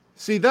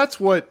 See, that's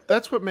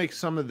what makes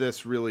some of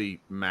this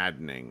really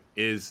maddening.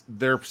 Is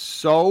they're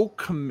so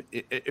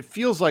it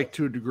feels like,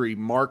 to a degree,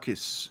 Mark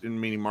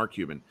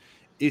Cuban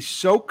is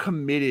so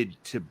committed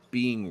to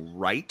being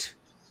right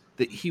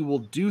that he will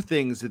do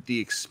things at the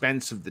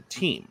expense of the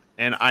team.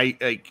 And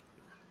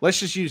let's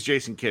just use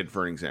Jason Kidd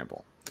for an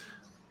example.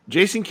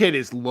 Jason Kidd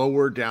is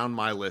lower down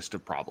my list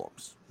of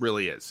problems,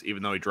 really is,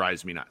 even though he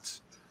drives me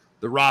nuts.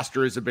 The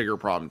roster is a bigger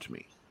problem to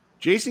me.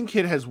 Jason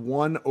Kidd has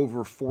won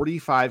over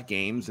 45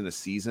 games in a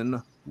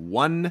season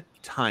one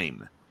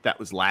time. That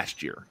was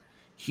last year.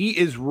 He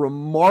is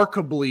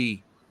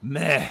remarkably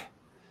meh.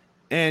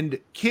 And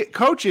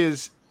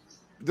coaches,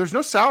 there's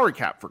no salary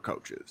cap for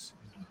coaches.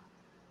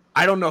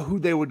 I don't know who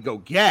they would go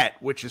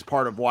get, which is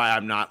part of why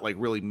I'm not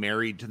really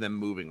married to them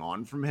moving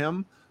on from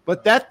him.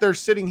 But that they're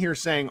sitting here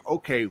saying,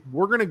 okay,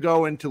 we're going to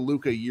go into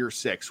Luka year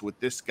 6 with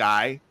this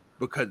guy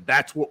because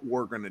that's what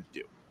we're going to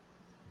do.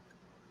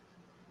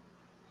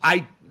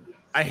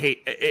 I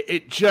hate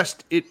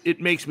it.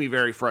 It makes me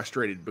very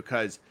frustrated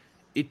because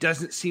it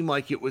doesn't seem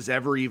like it was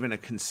ever even a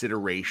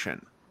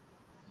consideration.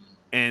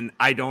 And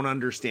I don't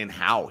understand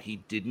how he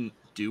didn't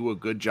do a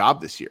good job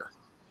this year.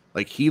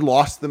 He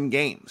lost them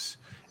games.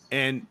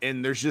 And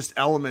there's just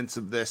elements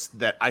of this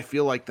that I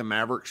feel like the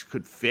Mavericks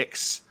could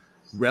fix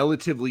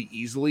relatively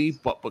easily,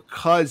 but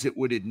because it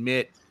would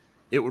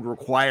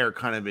require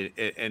kind of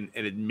an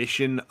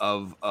admission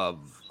of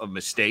a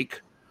mistake.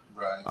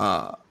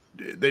 Right.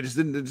 They just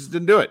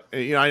didn't do it.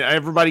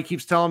 Everybody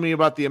keeps telling me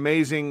about the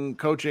amazing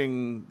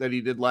coaching that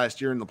he did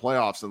last year in the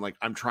playoffs. And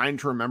I'm trying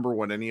to remember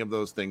what any of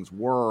those things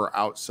were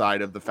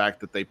outside of the fact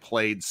that they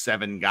played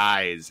 7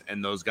 guys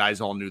and those guys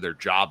all knew their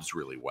jobs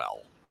really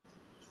well.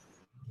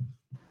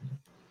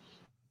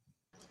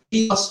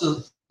 He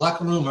also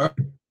locker room. I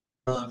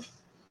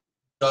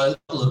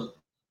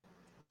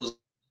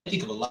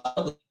think of a lot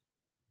of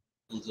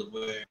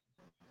where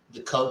the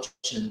coach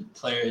and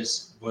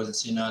players wasn't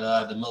seen eye to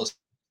eye. The most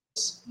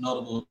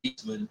notable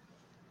when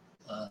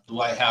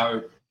Dwight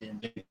Howard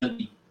and Baby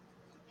Gundy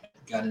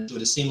got into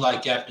it. It seemed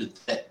like after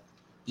that,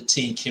 the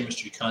team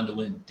chemistry kind of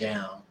went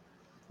down.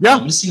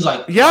 Yeah, it seems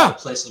like a lot of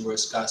places where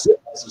Scott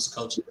was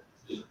coaching.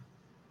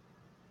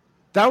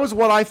 That was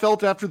what I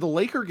felt after the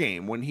Laker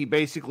game when he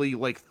basically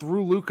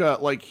threw Luka.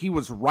 He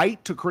was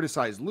right to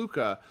criticize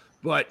Luka,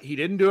 but he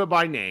didn't do it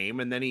by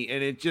name. And then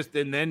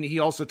he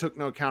also took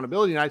no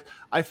accountability. And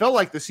I felt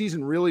like the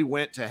season really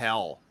went to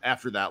hell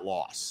after that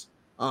loss.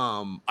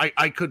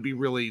 I could be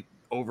really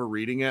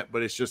overreading it,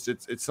 but it's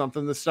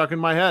something that's stuck in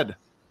my head.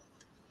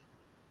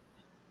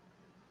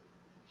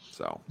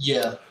 So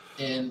yeah,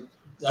 and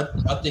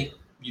I think.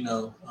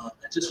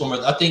 Just one more.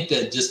 I think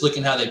that just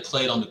looking how they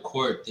played on the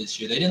court this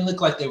year, they didn't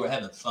look like they were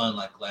having fun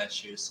like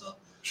last year. So,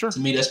 sure. To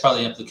me, that's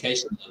probably an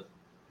implication of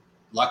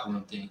locker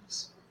room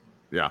things.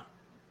 Yeah.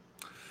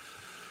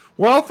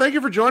 Well, thank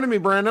you for joining me,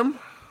 Brandon.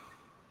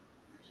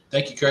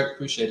 Thank you, Kirk.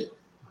 Appreciate it.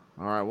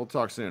 All right, we'll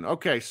talk soon.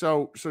 Okay,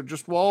 so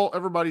just while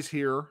everybody's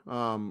here,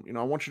 I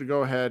want you to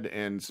go ahead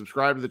and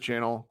subscribe to the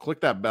channel. Click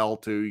that bell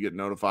too. You get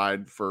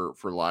notified for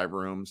live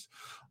rooms.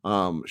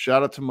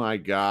 Shout out to my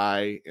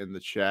guy in the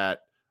chat.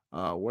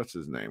 What's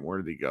his name?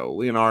 Where did he go?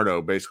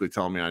 Leonardo, basically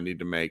telling me I need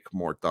to make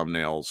more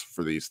thumbnails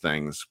for these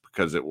things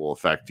because it will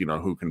affect,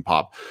 who can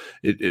pop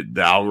the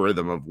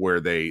algorithm of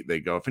where they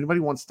go. If anybody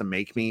wants to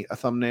make me a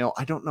thumbnail,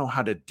 I don't know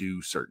how to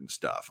do certain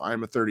stuff.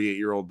 I'm a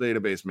 38-year-old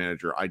database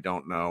manager. I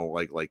don't know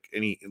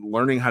any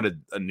learning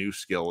a new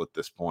skill at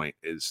this point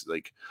is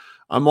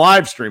I'm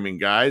live streaming,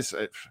 guys.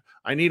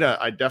 I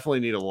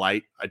definitely need a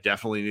light. I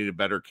definitely need a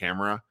better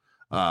camera.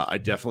 I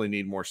definitely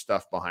need more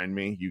stuff behind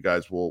me. You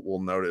guys will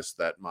notice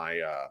that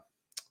my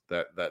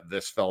that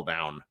this fell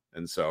down,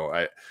 and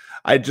so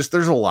I just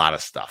there's a lot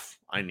of stuff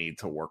I need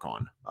to work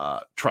on.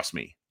 Trust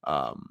me.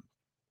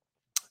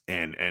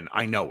 And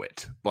I know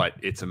it, but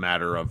it's a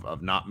matter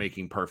of not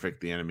making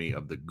perfect the enemy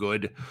of the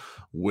good,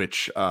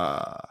 which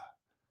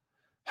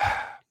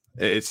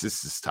this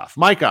is tough.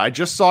 Micah, I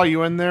just saw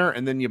you in there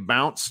and then you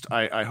bounced.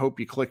 I hope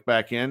you click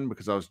back in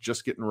because I was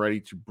just getting ready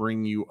to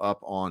bring you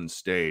up on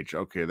stage.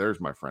 Okay, there's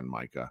my friend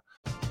Micah.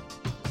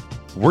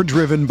 We're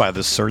driven by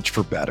the search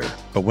for better.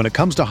 But when it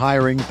comes to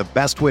hiring, the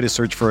best way to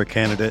search for a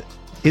candidate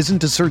isn't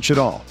to search at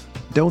all.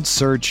 Don't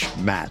search,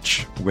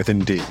 match with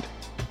Indeed.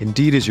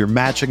 Indeed is your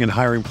matching and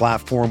hiring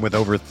platform with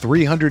over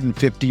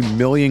 350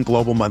 million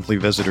global monthly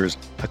visitors,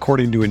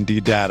 according to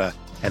Indeed data,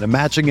 and a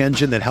matching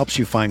engine that helps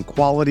you find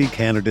quality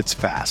candidates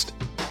fast.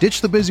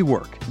 Ditch the busy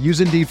work. Use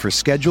Indeed for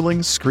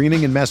scheduling,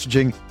 screening, and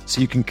messaging so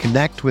you can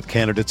connect with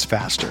candidates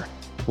faster.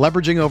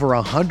 Leveraging over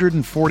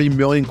 140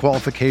 million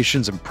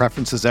qualifications and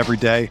preferences every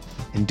day,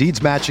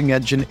 Indeed's matching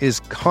engine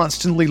is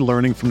constantly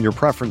learning from your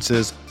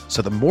preferences,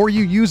 so the more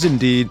you use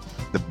Indeed,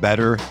 the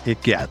better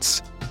it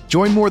gets.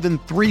 Join more than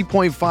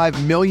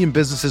 3.5 million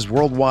businesses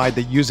worldwide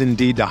that use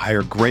Indeed to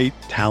hire great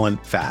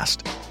talent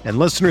fast. And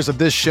listeners of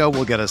this show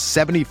will get a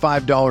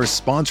 $75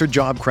 sponsored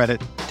job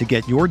credit to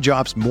get your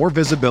jobs more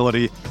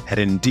visibility at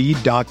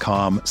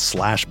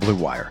Indeed.com/Blue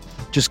Wire.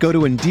 Just go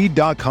to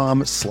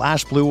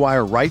Indeed.com/Blue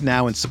Wire right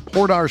now and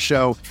support our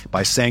show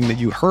by saying that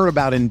you heard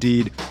about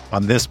Indeed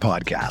on this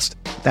podcast.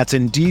 That's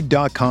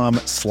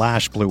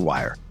Indeed.com/Blue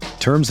Wire.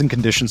 Terms and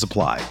conditions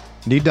apply.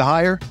 Need to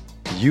hire?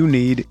 You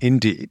need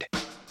Indeed.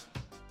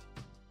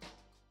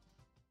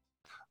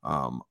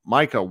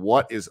 Micah,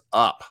 what is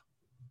up?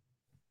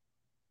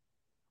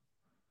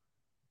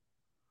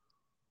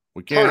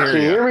 We can't hear you.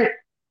 Can you hear me?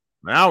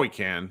 Now we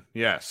can.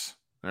 Yes.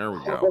 There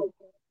we go.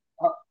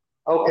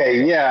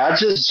 Okay, yeah, I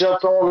just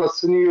jumped on as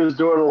soon as you was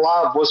doing a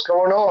live. What's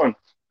going on?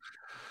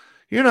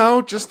 You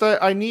know, just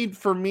I need,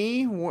 for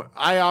me,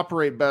 I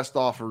operate best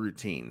off a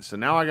routine. So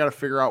now I got to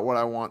figure out what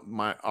I want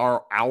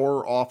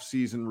our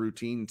off-season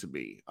routine to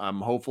be.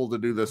 I'm hopeful to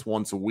do this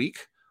once a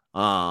week.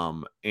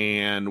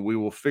 And we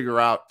will figure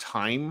out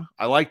time.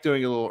 I like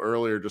doing it a little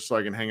earlier just so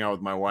I can hang out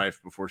with my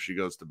wife before she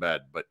goes to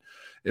bed. But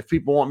if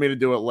people want me to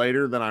do it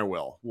later, then I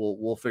will.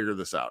 We'll figure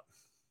this out.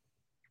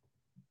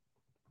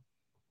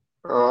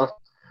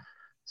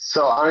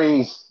 So I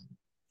mean,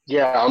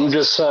 yeah, I'm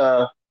just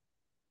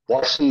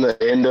watching the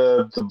end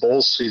of the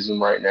bowl season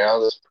right now.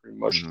 That's pretty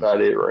much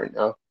about it right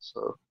now.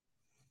 So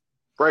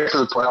ready for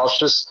the playoffs.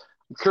 Just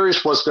I'm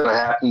curious what's going to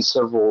happen.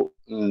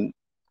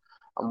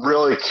 I'm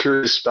really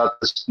curious about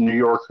this New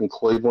York and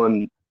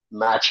Cleveland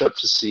matchup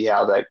to see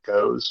how that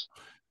goes.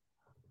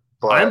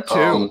 But,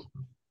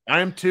 I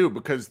am too,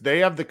 because they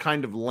have the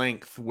kind of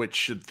length which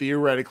should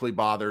theoretically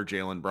bother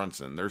Jalen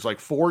Brunson. There's like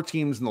 4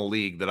 teams in the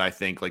league that I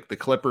think, like the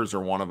Clippers are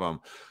one of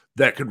them,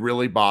 that could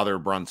really bother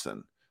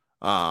Brunson.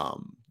 That'll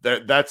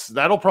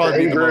probably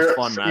be the most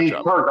fun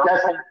matchup.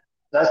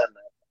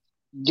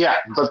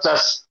 But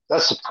that's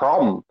the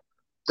problem.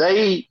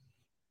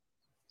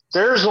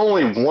 There's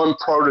only one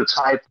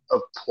prototype of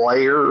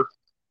player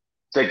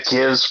that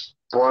gives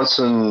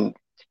Brunson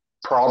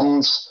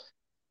problems.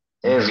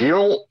 And if you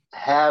don't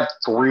have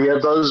 3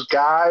 of those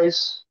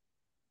guys,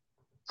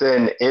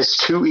 then it's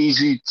too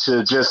easy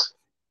to just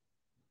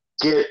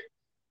get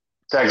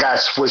that guy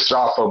switched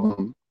off of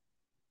him.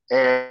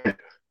 And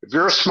if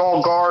you're a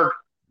small guard,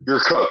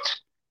 you're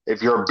cooked.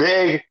 If you're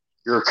big,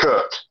 you're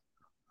cooked.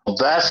 Well,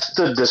 that's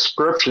the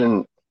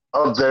description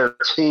of their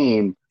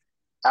team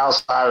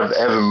outside of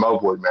Evan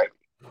Mobley, maybe.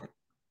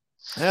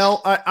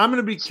 Hell, I'm going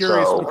to be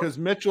curious because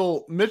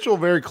Mitchell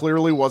very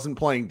clearly wasn't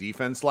playing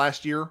defense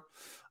last year.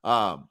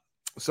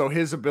 So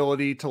his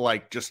ability to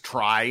like just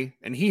try,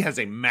 and he has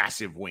a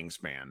massive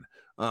wingspan.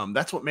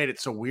 That's what made it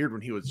so weird when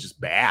he was just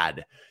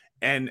bad.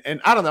 And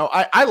I don't know.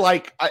 I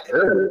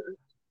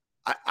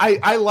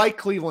like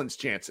Cleveland's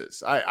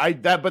chances.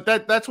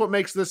 That's what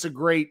makes this a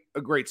great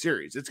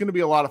series. It's going to be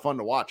a lot of fun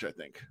to watch, I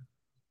think.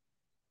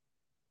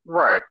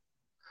 Right.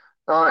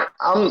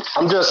 I'm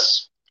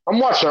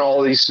watching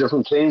all these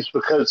different teams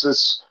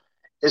because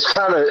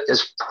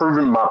it's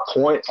proven my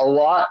point a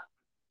lot.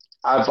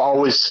 I've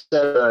always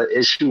said an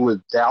issue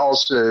with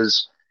Dallas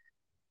is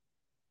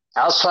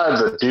outside of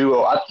the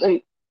duo, I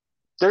think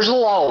there's a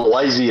lot of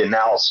lazy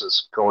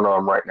analysis going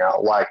on right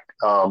now. Like,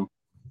 the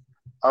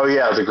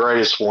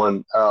greatest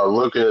one,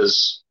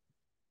 Luka's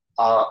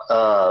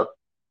Carmelo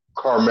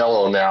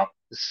now.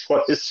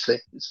 What is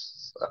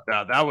this?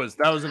 Yeah, that was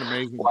an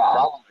amazing.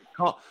 Wow.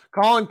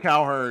 Colin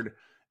Cowherd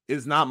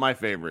is not my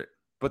favorite,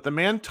 but the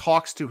man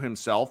talks to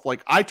himself.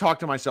 Like I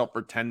talked to myself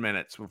for 10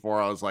 minutes before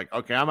I was like,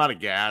 okay, I'm out of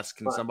gas.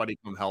 Can somebody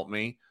come help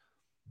me?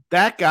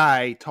 That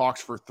guy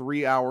talks for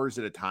 3 hours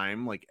at a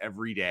time, like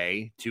every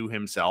day to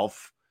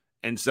himself.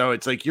 And so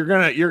it's like, you're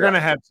going to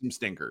have some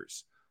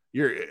stinkers.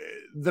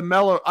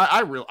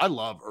 I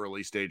love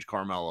early stage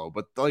Carmelo,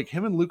 but like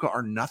him and Luka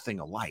are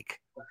nothing alike.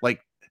 Like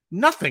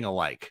nothing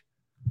alike.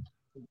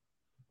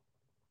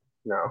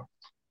 No,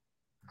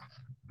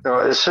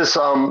 it's just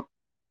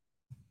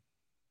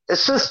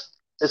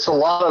it's a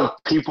lot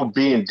of people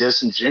being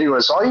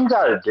disingenuous. All you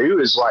got to do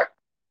is like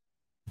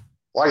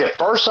Like at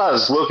first I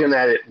was looking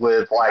at it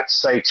with like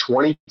say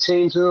 20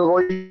 teams in the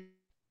league,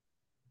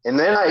 and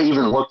then I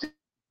even looked at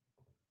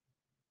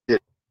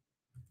it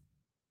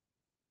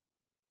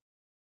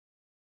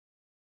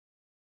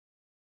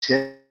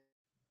 10.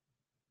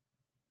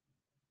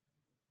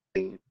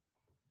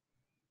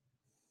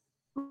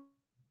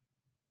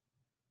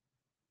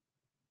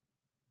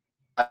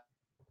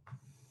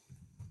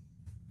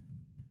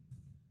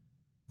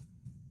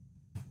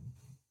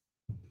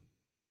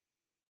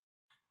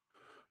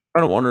 I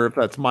don't wonder if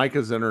that's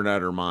Micah's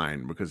internet or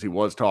mine, because he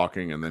was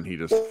talking and then he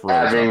just froze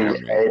up Having on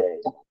me.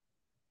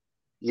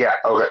 yeah,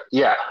 okay,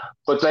 yeah,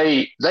 but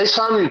they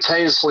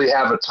simultaneously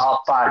have a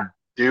top 5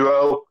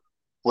 duo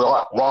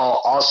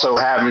while also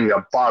having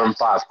a bottom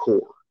 5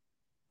 core.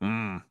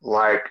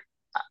 Like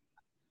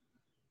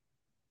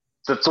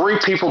the 3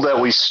 people that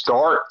we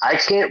start, I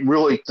can't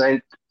really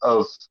think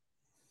of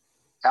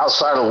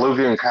outside of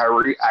Luka and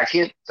Kyrie. I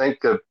can't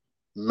think of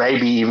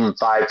maybe even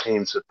 5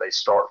 teams that they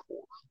start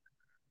for.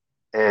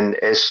 And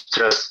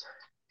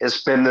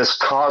it's been this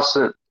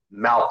constant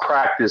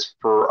malpractice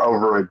for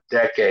over a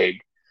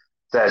decade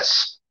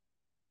that's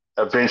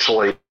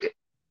eventually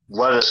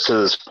led us to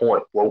this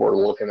point, what we're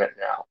looking at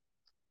now.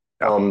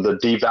 The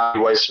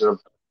devaluation of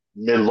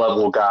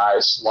mid-level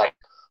guys, like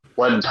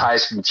letting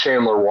Tyson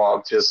Chandler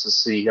walk just to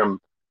see him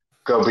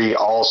go be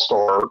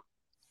all-star,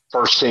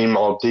 first team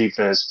all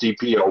defense,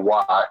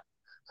 DPOY,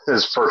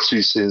 his first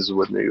 2 seasons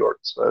with New York.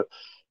 So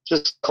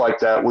just like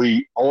that,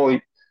 we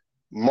only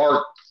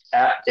mark.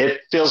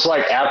 It feels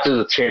like after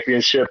the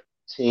championship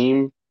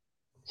team,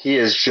 he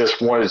has just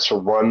wanted to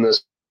run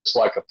this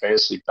like a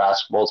fantasy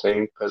basketball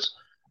team because,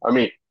 I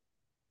mean,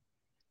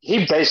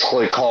 he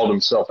basically called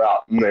himself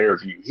out in the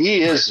interview.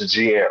 He is the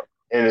GM,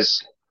 and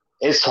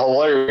it's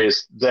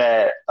hilarious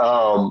that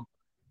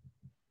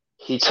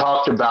he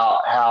talked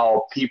about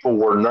how people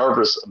were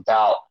nervous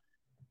about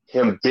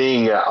him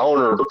being an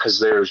owner because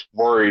they were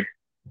worried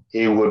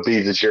he would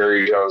be the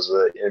Jerry Jones of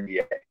the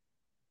NBA.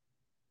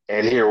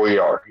 And here we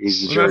are.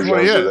 He's the Jerry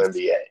Jones of the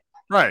NBA.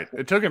 Right.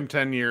 It took him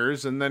 10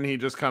 years, and then he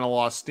just kind of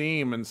lost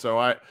steam. And so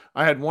I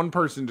had one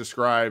person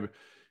describe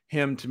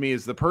him to me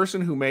as the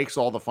person who makes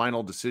all the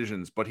final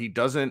decisions, but he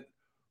doesn't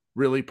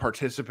really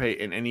participate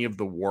in any of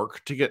the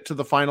work to get to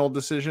the final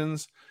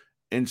decisions.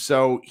 And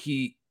so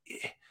he,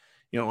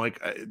 like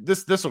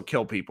this will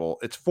kill people.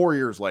 It's 4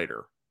 years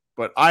later,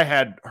 but I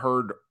had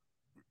heard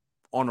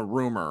on a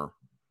rumor,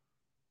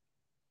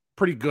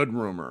 pretty good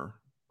rumor,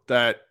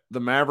 that the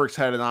Mavericks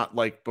had not,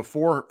 like,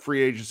 before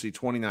free agency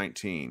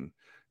 2019,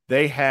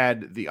 they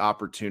had the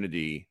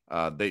opportunity.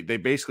 They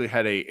basically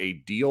had a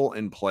deal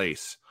in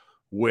place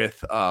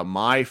with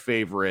my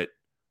favorite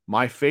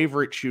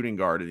shooting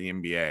guard in the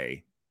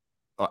NBA,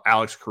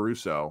 Alex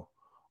Caruso,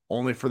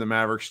 only for the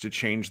Mavericks to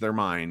change their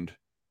mind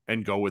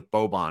and go with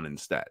Boban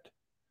instead.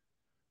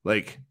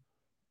 Like,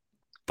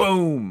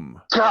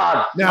 boom.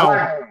 God,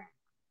 now,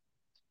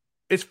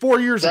 it's 4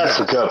 years ago. That's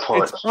a good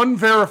point. It's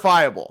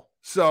unverifiable.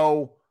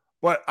 So,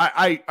 but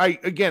I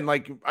again,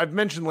 like I've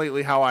mentioned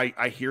lately how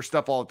I hear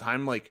stuff all the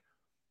time. Like,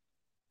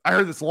 I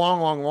heard this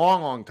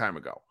long time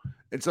ago.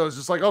 And so it's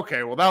just like,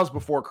 okay, well, that was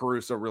before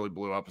Caruso really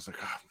blew up. It's like,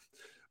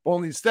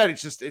 well, instead,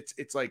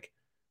 it's like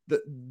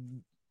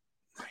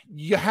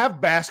you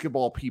have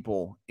basketball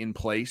people in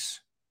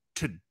place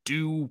to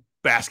do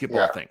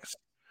basketball things.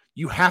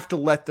 You have to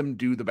let them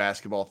do the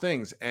basketball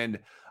things. And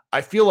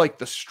I feel like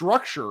the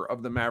structure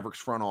of the Mavericks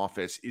front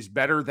office is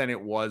better than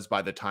it was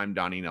by the time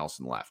Donnie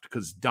Nelson left,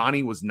 because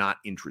Donnie was not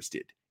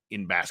interested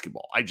in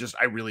basketball. I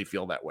really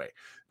feel that way.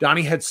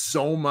 Donnie had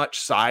so much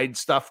side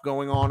stuff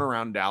going on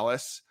around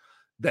Dallas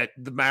that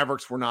the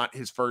Mavericks were not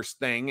his first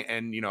thing.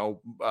 And,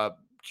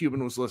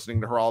 Cuban was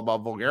listening to her all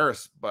about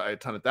Vulgaris by a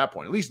ton at that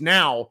point. At least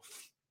now,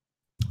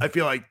 I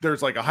feel like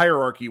there's like a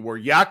hierarchy where,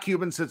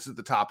 Cuban sits at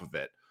the top of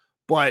it,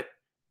 but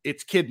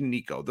it's Kid and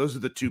Nico. Those are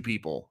the 2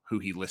 people who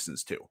he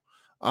listens to.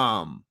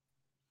 And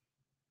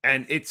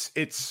it's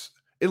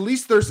at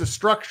least there's a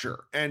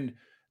structure. And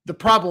the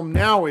problem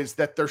now is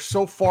that they're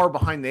so far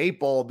behind the 8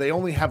 ball, they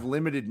only have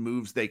limited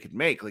moves they could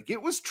make. Like,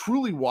 it was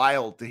truly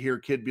wild to hear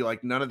Kid be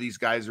like, none of these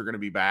guys are going to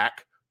be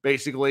back,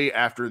 basically,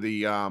 after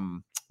the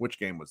which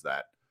game was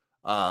that?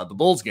 The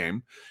Bulls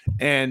game.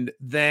 And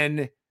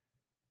then,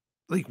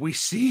 like, we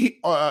see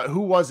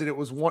who was it? It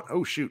was one.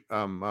 Oh shoot.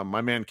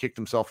 My man kicked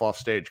himself off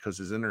stage because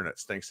his internet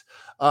stinks.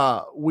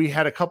 We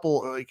had a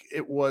couple, like,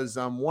 it was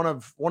one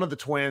of the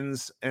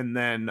twins, and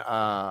then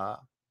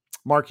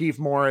Markieff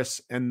Morris,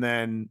 and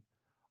then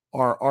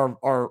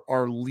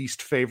our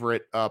least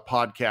favorite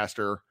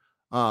podcaster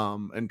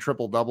and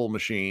triple double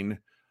machine.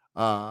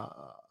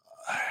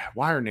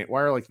 Why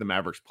are like the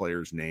Mavericks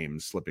players'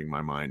 names slipping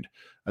my mind?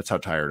 That's how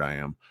tired I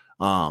am.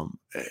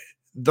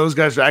 Those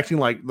guys are acting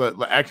like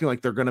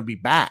they're going to be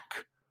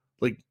back.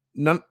 Like,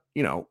 none,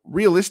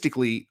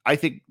 realistically, I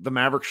think the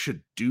Mavericks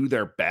should do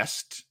their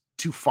best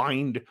to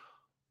find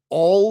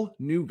all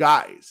new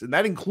guys. And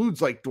that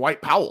includes like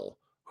Dwight Powell,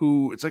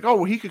 who it's like, oh,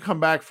 well, he could come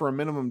back for a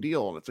minimum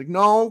deal. And it's like,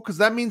 no, because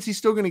that means he's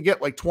still going to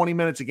get like 20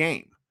 minutes a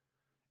game.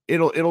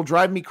 It'll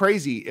drive me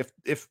crazy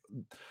if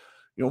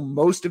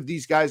most of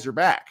these guys are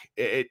back.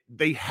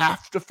 They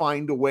have to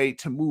find a way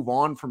to move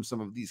on from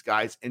some of these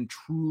guys and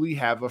truly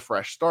have a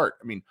fresh start.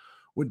 I mean,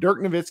 when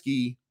Dirk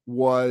Nowitzki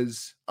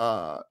was,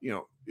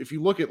 if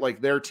you look at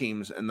like their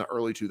teams in the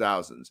early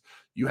 2000s,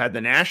 you had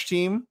the Nash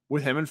team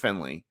with him and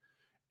Finley,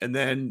 and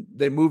then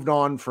they moved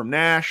on from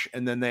Nash,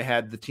 and then they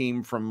had the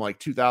team from like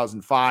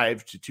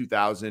 2005 to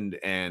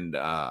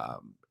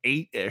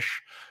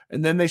 2008-ish,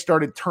 and then they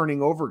started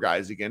turning over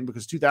guys again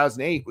because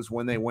 2008 was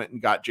when they went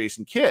and got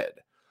Jason Kidd.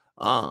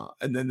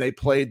 And then they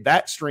played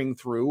that string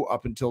through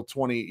up until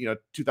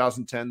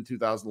 2010,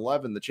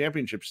 2011, the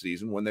championship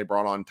season, when they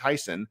brought on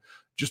Tyson,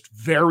 just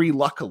very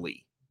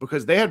luckily,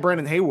 because they had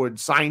Brandon Haywood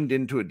signed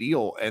into a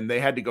deal and they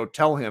had to go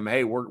tell him,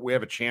 hey, we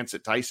have a chance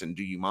at Tyson.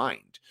 Do you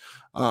mind?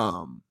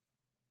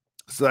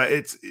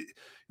 So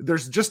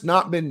there's just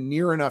not been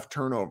near enough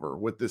turnover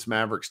with this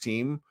Mavericks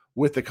team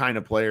with the kind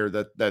of player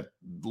that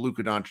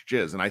Luka Doncic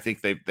is. And I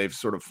think they've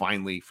sort of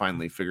finally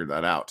figured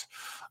that out.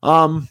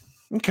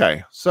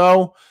 Okay.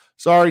 So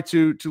sorry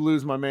to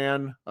lose my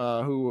man,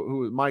 who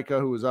was Micah,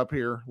 who was up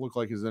here. Looked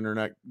like his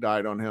internet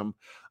died on him.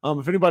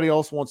 If anybody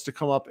else wants to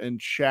come up and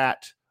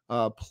chat,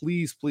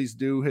 please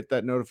do hit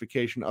that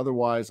notification.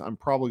 Otherwise, I'm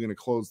probably going to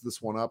close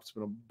this one up. It's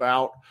been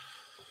about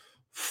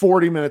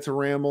 40 minutes of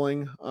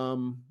rambling.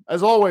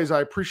 As always,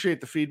 I appreciate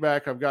the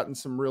feedback. I've gotten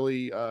some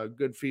really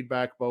good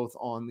feedback, both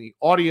on the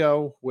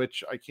audio,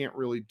 which I can't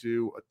really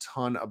do a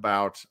ton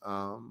about.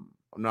 I'm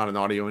not an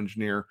audio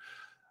engineer.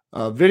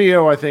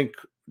 Video, I think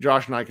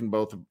Josh and I can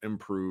both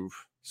improve.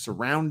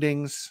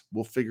 Surroundings,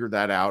 we'll figure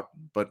that out.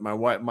 But my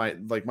wife,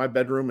 my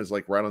bedroom is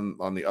like right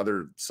on the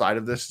other side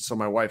of this, so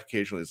my wife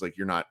occasionally is like,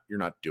 "You're not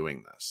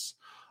doing this."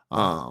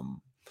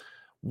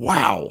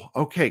 Wow.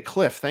 Okay,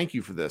 Cliff, thank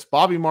you for this.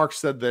 Bobby Marks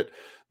said that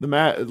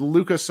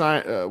Luka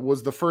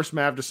was the first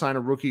Mav to sign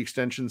a rookie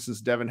extension since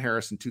Devin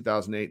Harris in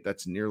 2008.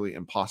 That's nearly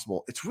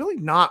impossible. It's really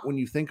not when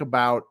you think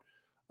about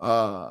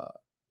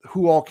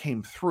who all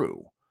came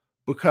through,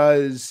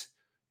 because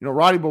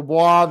Roddy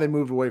Beaubois, they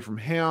moved away from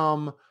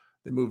him.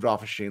 They moved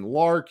off of Shane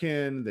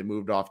Larkin. They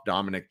moved off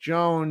Dominic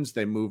Jones.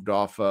 They moved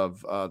off of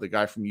the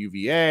guy from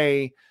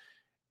UVA.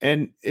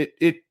 And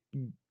it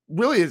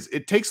really is,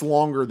 it takes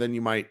longer than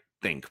you might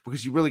think,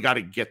 because you really got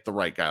to get the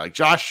right guy. Like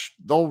Josh,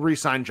 they'll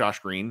re-sign Josh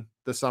Green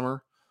this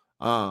summer.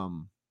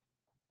 So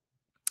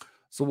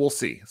we'll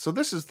see. So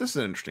this is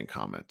an interesting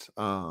comment.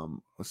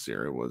 Let's see,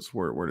 it was,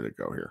 where did it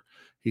go here?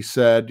 He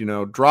said,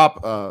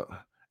 drop,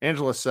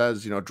 Angela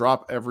says,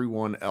 drop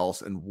everyone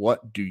else. And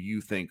what do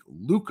you think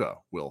Luka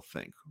will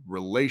think?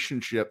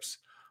 Relationships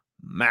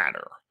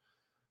matter.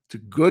 It's a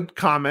good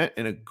comment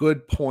and a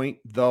good point,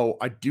 though.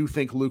 I do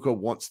think Luka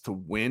wants to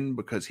win,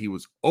 because he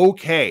was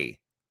okay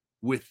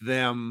with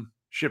them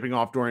shipping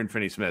off Dorian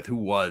Finney-Smith, who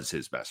was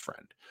his best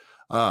friend.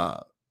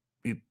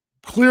 He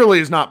clearly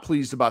is not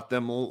pleased about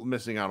them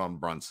missing out on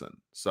Brunson.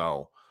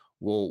 So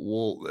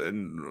we'll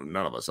and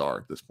none of us are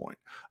at this point.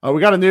 We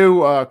got a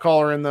new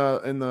caller in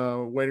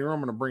the waiting room.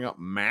 I'm going to bring up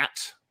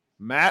Matt.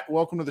 Matt,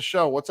 welcome to the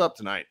show. What's up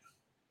tonight?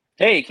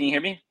 Hey, can you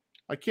hear me?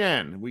 I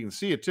can. We can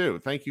see it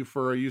too. Thank you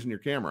for using your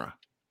camera.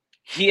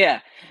 Yeah.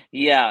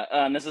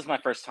 This is my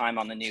first time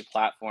on the new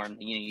platform,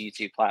 the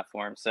YouTube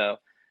platform. So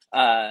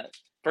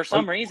for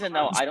some reason,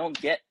 though,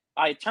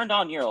 I turned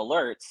on your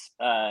alerts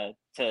to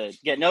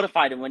get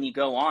notified when you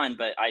go on,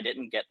 but I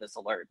didn't get this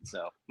alert,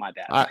 so my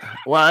bad.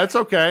 Well, it's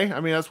okay. I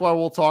mean, that's why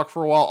we'll talk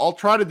for a while. I'll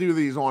try to do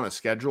these on a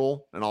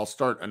schedule, and I'll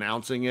start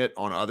announcing it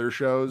on other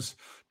shows,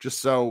 just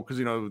so, because,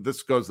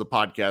 this goes to the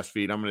podcast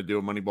feed. I'm going to do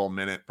a Moneyball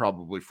Minute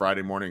probably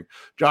Friday morning.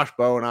 Josh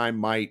Bowe and I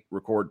might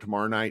record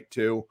tomorrow night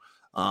too.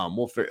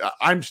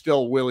 I'm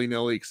still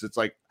willy-nilly, because it's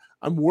like,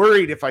 I'm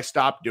worried if I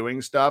stop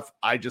doing stuff,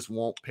 I just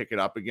won't pick it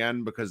up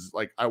again, because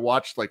I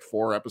watched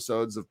 4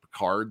 episodes of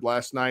Picard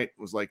last night. It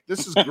was like,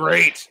 this is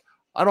great.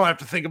 I don't have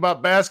to think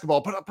about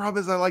basketball, but the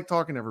problem is I like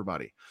talking to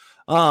everybody.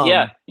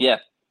 Yeah.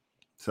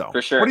 So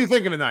for sure. What are you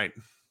thinking tonight?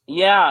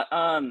 Yeah.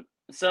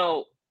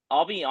 So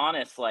I'll be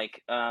honest,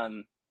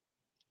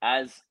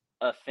 as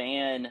a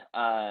fan,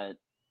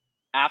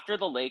 after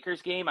the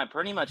Lakers game, I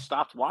pretty much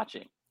stopped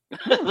watching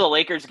the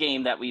Lakers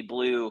game that we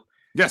blew.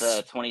 Yes.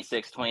 The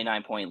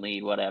 29 point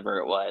lead, whatever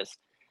it was.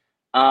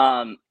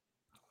 I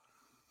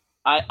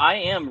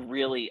am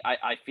really,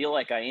 I feel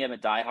like I am a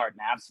diehard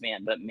Mavs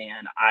fan, but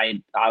man,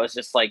 I was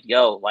just like,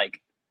 yo,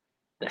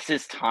 this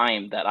is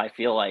time that I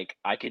feel like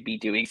I could be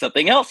doing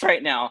something else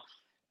right now.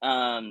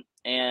 And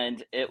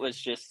it was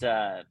just,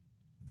 getting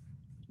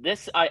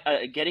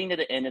to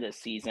the end of the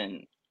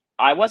season,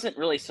 I wasn't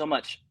really so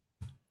much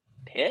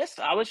pissed.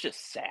 I was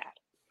just sad,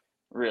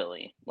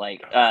 really. But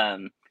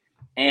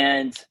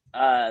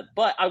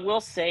I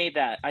will say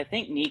that I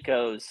think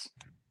Nico's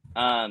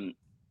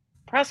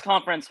press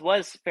conference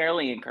was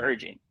fairly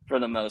encouraging for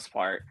the most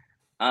part.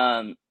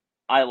 I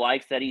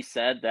liked that he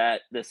said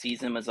that the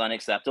season was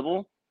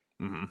unacceptable.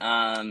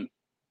 Mm-hmm.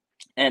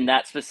 And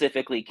that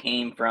specifically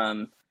came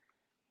from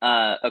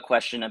a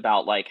question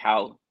about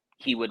how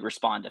he would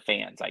respond to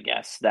fans, I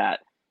guess, that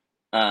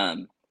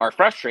are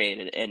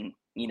frustrated. And,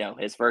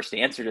 his first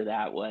answer to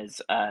that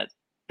was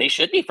they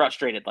should be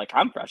frustrated like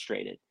I'm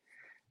frustrated.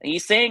 And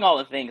he's saying all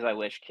the things I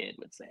wish Kidd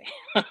would say.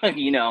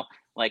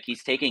 Like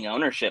he's taking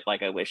ownership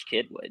like I wish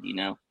Kidd would,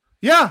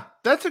 Yeah,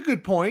 that's a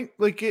good point.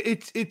 Like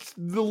it's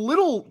the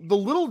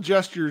little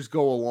gestures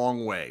go a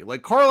long way.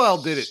 Like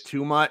Carlisle did it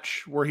too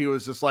much where he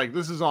was just like,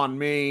 this is on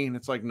me. And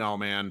it's like, no,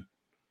 man.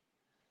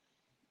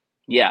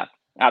 Yeah,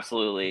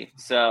 absolutely.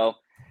 So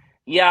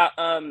yeah,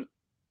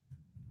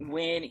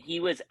 when he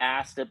was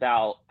asked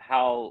about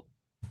how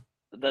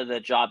the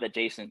job that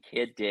Jason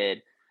Kidd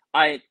did,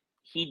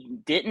 he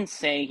didn't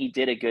say he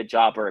did a good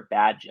job or a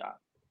bad job.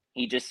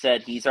 He just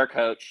said he's our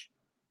coach,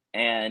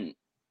 and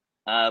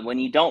when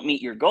you don't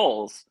meet your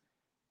goals,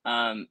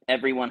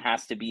 everyone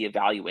has to be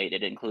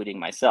evaluated, including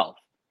myself.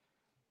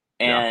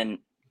 And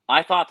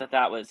I thought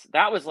that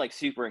was like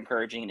super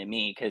encouraging to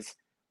me, because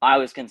I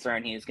was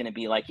concerned he was going to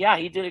be like, yeah,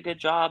 he did a good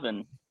job,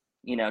 and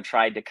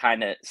tried to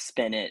kind of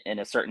spin it in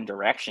a certain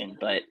direction,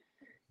 but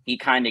he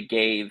kind of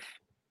gave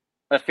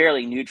a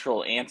fairly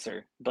neutral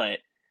answer. But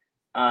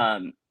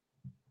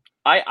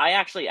I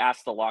actually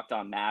asked the Locked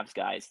On Mavs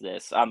guys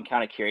this. I'm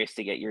kind of curious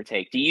to get your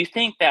take. Do you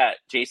think that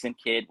Jason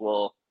Kidd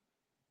will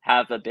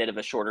have a bit of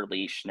a shorter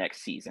leash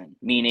next season?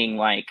 Meaning,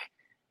 like,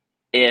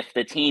 if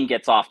the team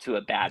gets off to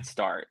a bad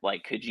start,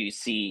 like, could you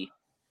see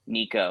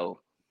Nico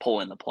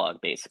pulling the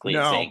plug, basically,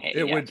 and saying, hey,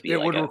 it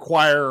would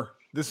require.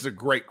 This is a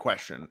great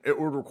question. It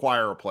would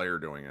require a player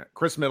doing it.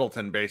 Chris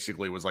Middleton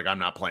basically was like, I'm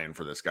not playing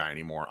for this guy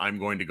anymore. I'm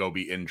going to go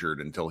be injured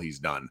until he's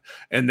done.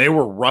 And they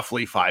were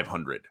roughly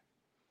 500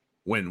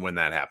 when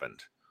that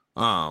happened.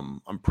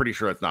 I'm pretty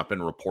sure it's not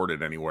been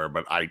reported anywhere,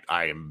 but I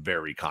am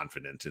very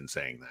confident in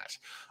saying that.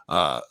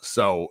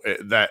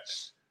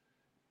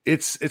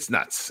 It's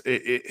nuts.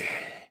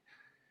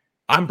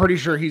 I'm pretty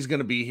sure he's going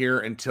to be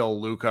here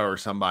until Luka or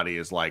somebody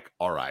is like,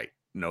 all right,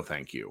 no,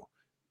 thank you.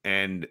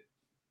 And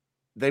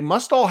they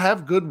must all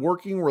have good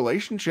working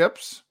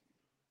relationships.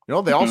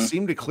 They all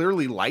seem to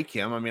clearly like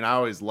him. I mean, I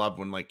always loved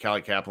when like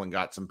Callie Kaplan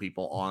got some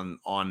people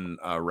on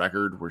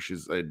record where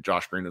she's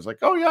Josh Green was like,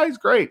 oh yeah, he's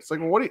great. It's like,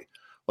 well, what do you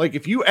like?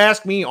 If you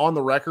ask me on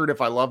the record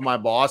if I love my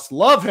boss,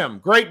 love him,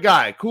 great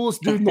guy,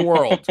 coolest dude in the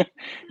world.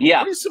 Yeah,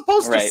 what are you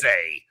supposed to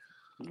say?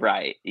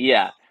 Right.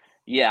 Yeah.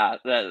 Yeah.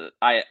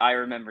 I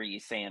remember you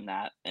saying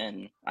that,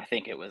 and I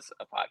think it was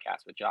a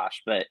podcast with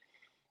Josh. But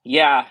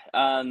yeah,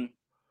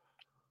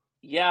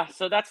 yeah.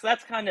 So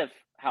that's kind of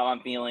how I'm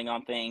feeling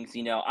on things.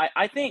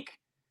 I think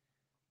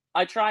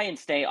I try and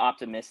stay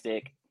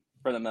optimistic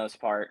for the most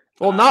part.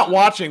 Well, not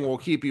watching will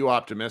keep you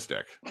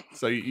optimistic.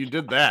 So you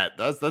did that.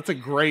 That's a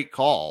great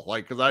call.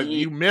 Like, because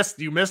you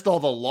missed all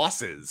the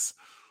losses.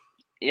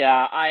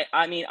 Yeah,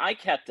 I mean, I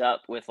kept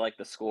up with like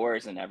the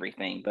scores and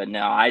everything, but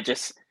no, I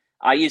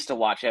used to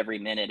watch every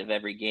minute of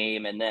every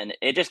game, and then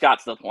it just got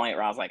to the point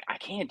where I was like, I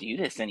can't do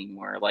this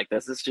anymore. Like,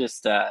 this is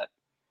just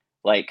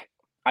like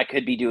I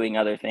could be doing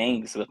other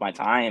things with my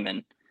time,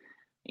 and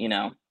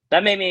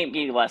that made me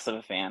be less of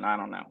a fan. I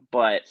don't know.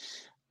 But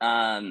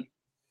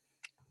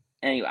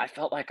anyway, I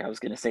felt like I was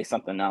going to say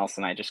something else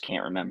and I just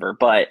can't remember.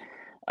 But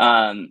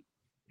no,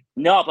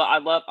 but I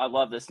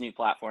love this new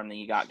platform that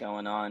you got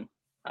going on,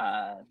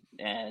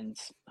 and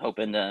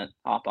hoping to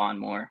hop on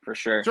more for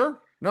sure. Sure.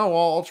 No,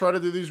 I'll try to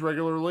do these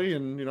regularly,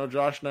 and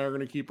Josh and I are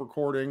going to keep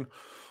recording.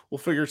 We'll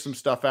figure some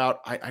stuff out.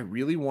 I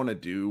really want to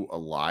do a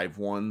live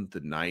one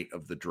the night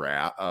of the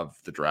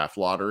draft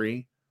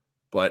lottery.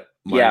 But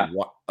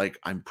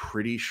I'm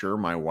pretty sure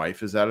my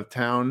wife is out of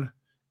town.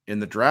 In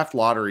the draft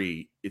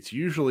lottery, it's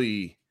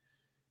usually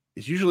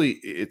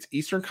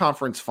Eastern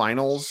Conference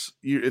Finals.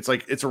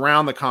 It's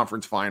around the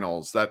conference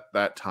finals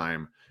that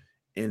time,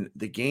 and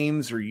the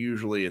games are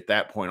usually at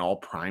that point all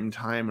prime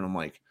time. And I'm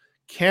like,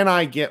 can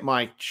I get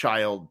my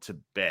child to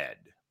bed,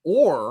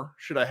 or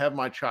should I have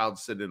my child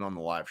sit in on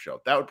the live show?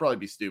 That would probably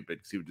be stupid,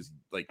 because he would just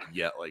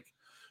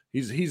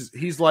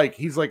He's like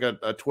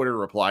a Twitter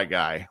reply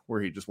guy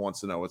where he just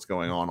wants to know what's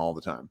going on all the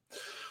time.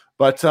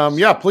 But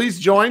yeah, please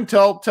join,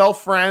 tell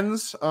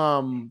friends.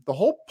 The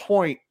whole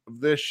point of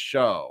this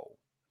show,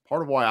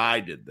 part of why I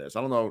did this,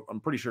 I don't know,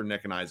 I'm pretty sure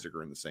Nick and Isaac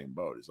are in the same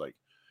boat, is like,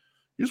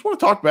 you just want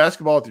to talk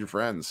basketball with your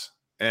friends.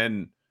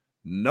 And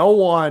no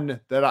one now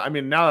that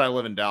I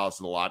live in Dallas,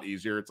 it's a lot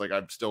easier. It's like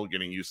I'm still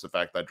getting used to the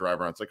fact that I drive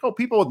around. It's like, oh,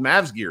 people with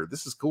Mavs gear,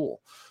 this is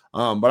cool.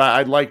 But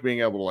I'd like being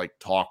able to like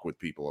talk with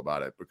people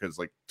about it, because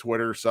like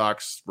Twitter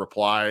sucks,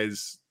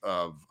 replies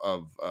to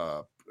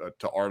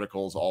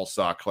articles all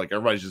suck. Like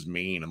everybody's just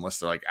mean unless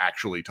they're like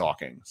actually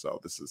talking. So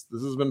this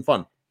has been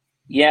fun.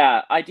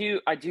 Yeah, I do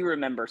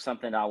remember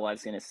something I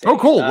was going to say. Oh,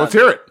 cool. Let's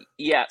hear it.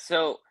 Yeah.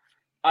 So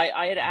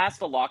I had asked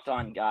the Locked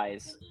On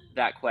guys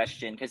that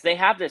question, because they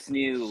have this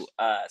new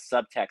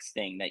subtext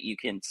thing that you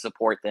can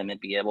support them and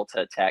be able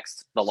to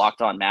text the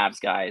Locked On Mavs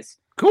guys.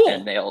 Cool.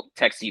 And they'll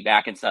text you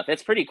back and stuff.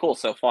 It's pretty cool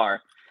so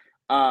far.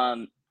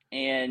 And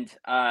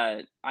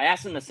I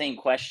asked him the same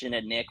question,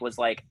 and Nick was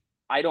like,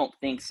 I don't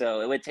think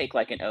so. It would take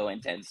like an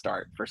 0-10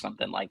 start for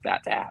something like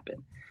that to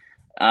happen.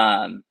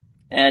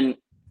 And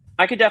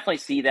I could definitely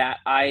see that.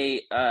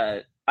 I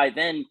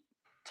then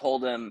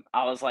told him,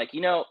 I was like,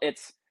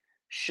 it's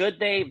should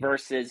they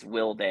versus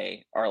will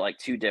they are like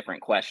two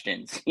different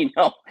questions,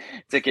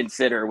 to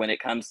consider when it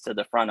comes to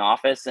the front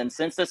office. And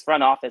since this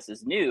front office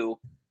is new,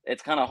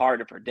 it's kind of hard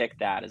to predict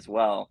that as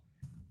well.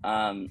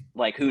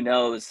 Like, who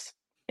knows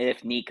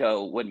if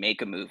Nico would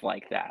make a move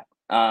like that.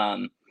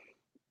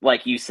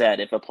 Like you said,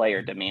 if a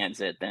player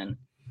demands it, then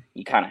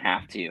you kind of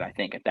have to, I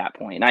think, at that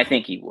point. And I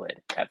think he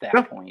would at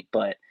that point.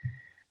 But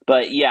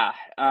yeah.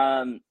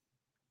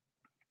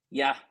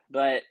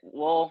 But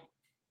we'll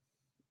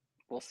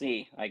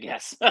see, I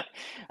guess.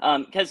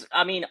 Because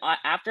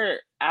after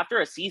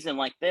a season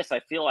like this, I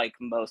feel like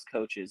most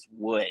coaches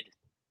would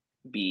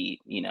be,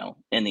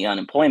 in the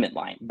unemployment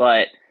line.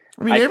 But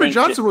Avery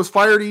Johnson was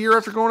fired a year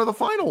after going to the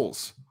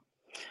finals.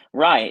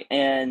 Right.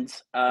 And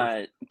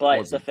but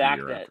the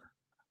fact that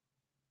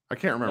I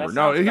can't remember.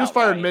 No, he was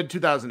fired mid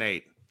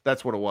 2008.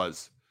 That's what it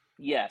was.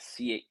 Yes.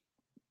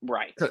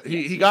 Right.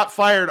 He got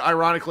fired,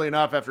 ironically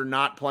enough, after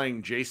not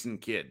playing Jason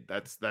Kidd.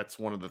 That's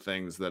one of the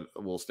things that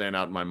will stand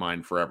out in my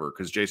mind forever,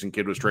 because Jason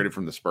Kidd was traded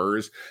from the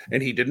Spurs,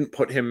 and he didn't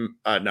put him.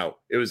 No,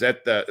 it was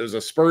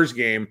a Spurs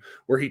game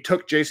where he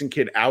took Jason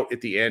Kidd out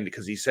at the end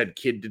because he said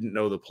Kidd didn't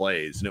know the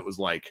plays, and it was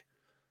like,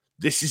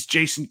 this is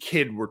Jason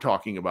Kidd we're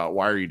talking about.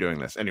 Why are you doing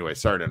this? Anyway,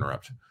 sorry to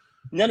interrupt.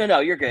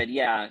 No, you're good.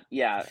 Yeah.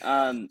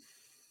 And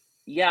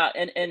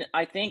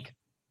I think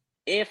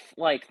if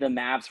like the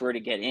Mavs were to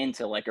get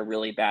into like a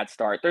really bad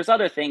start, there's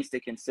other things to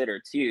consider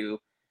too.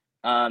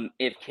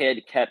 If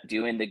Kidd kept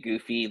doing the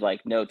goofy,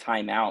 like no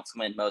timeouts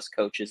when most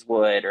coaches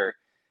would, or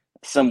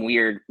some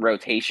weird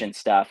rotation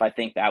stuff, I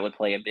think that would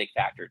play a big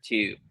factor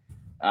too.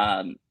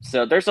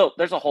 So there's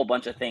a whole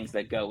bunch of things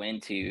that go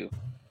into,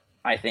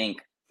 I think,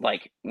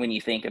 like when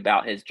you think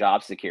about his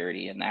job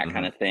security and that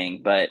kind of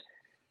thing. But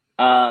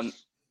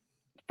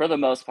for the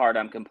most part,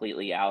 I'm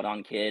completely out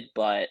on Kidd,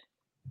 but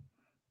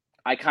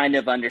I kind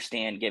of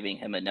understand giving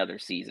him another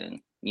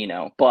season,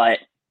 but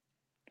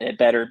it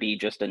better be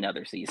just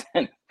another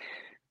season.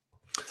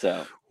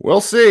 So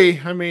we'll see.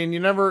 You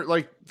never,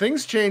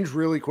 things change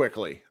really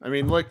quickly.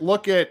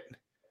 Look at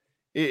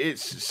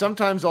it's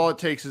sometimes all it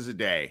takes is a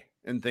day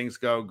and things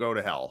go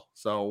to hell.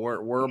 So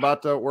we're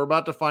about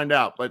to find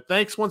out, but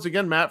thanks once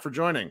again, Matt, for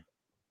joining.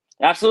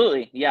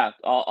 Absolutely. Yeah.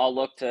 I'll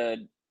look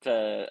to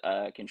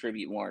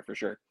contribute more for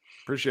sure.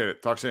 Appreciate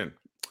it. Talk soon.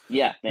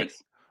 Yeah.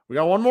 Thanks. We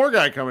got one more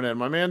guy coming in.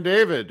 My man,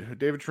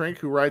 David Trink,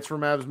 who writes for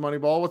Mavs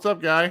Moneyball. What's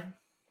up, guy?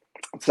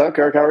 What's up,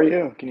 Kirk? How are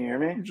you? Can you hear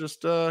me?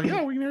 Just,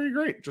 yeah, we can hear you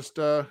great. Just,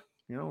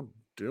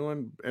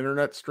 doing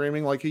internet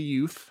streaming like a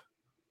youth,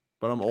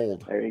 but I'm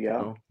old. There you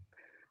go.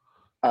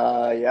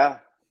 Yeah.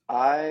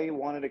 I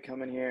wanted to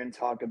come in here and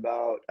talk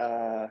about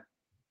how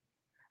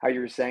you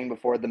were saying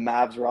before the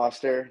Mavs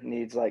roster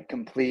needs like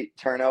complete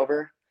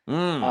turnover,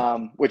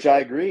 which I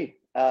agree.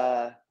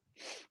 I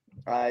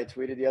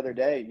tweeted the other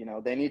day,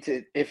 they need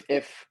to,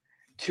 if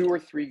 2 or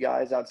 3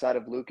 guys outside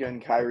of Luka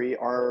and Kyrie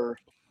are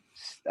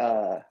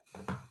on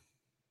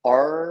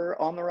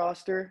the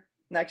roster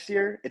next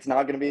year, it's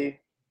not going to be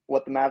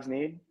what the Mavs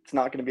need. It's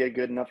not going to be a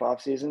good enough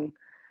offseason.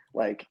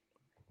 Like,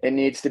 it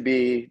needs to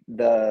be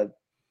the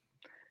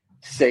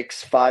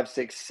 5,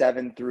 6,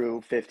 7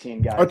 through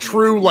 15 guys. A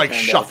true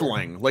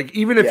shuffling. Over. Like,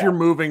 even if you're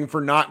moving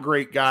for not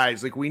great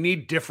guys, like we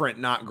need different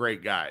not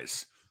great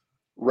guys.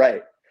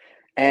 Right.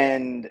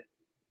 And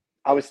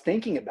I was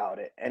thinking about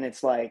it, and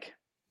it's like,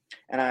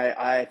 and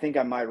I think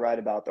I might write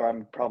about, or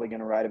I'm probably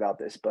going to write about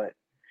this, but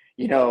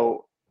you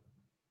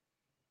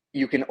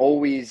can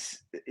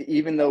always,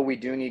 even though we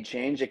do need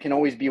change, it can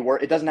always be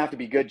worse. It doesn't have to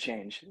be good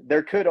change.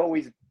 There could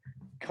always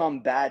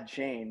come bad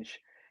change.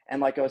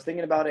 And I was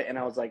thinking about it, and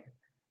I was like,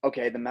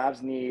 okay, the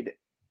Mavs need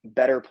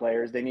better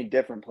players. They need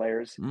different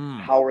players.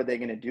 How are they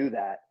going to do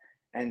that?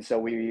 And so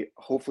we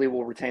hopefully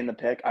will retain the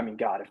pick.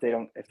 God, if they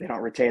don't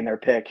retain their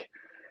pick,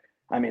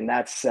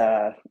 that's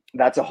a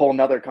whole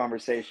nother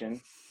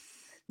conversation.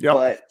 Yep.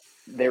 But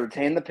they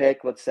retain the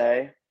pick, let's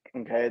say.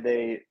 Okay,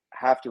 they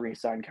have to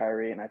re-sign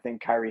Kyrie, and I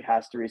think Kyrie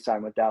has to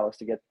re-sign with Dallas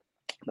to get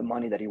the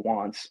money that he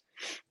wants.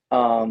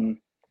 Then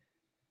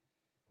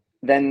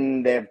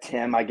they have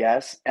Tim, I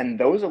guess, and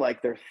those are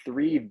their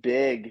 3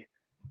 big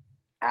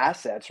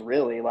assets,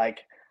 really.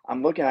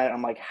 I'm looking at it,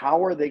 I'm like,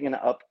 how are they going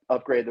to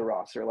upgrade the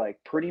roster?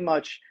 Pretty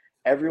much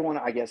everyone,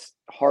 I guess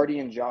Hardy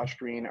and Josh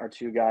Green are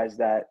 2 guys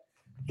that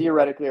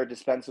theoretically are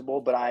dispensable,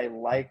 but I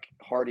like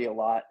Hardy a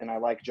lot, and I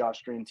like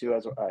Josh Green too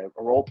as a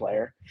role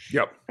player.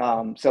 Yep.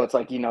 So it's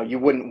you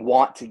wouldn't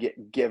want to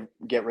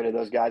get rid of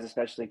those guys,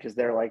 especially because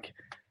they're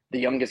the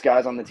youngest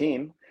guys on the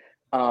team.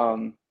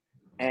 And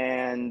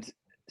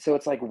so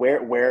it's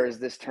where is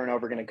this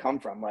turnover going to come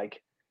from?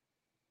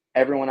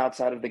 Everyone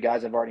outside of the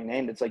guys I've already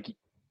named, it's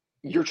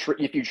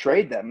if you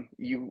trade them,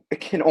 you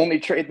can only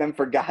trade them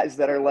for guys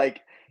that are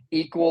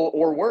equal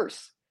or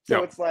worse. So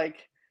yep.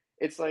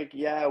 It's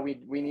yeah, we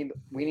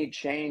need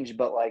change,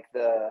 but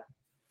the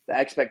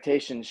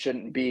expectation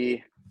shouldn't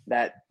be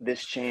that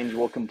this change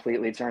will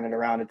completely turn it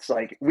around. It's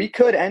we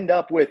could end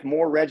up with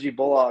more Reggie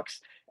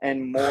Bullocks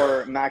and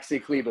more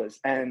Maxi Klebas,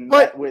 and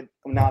that would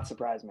not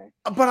surprise me.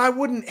 But I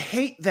wouldn't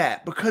hate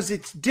that, because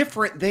it's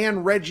different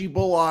than Reggie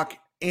Bullock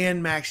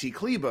and Maxi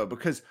Kleba,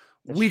 because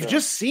we've true.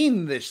 just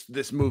seen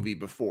this movie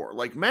before.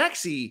 Like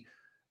Maxey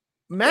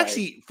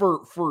Right.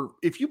 for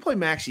if you play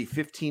Maxey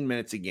 15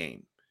 minutes a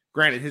game,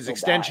 granted his He'll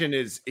extension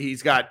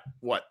he's got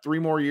 3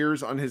 more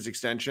years on his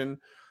extension.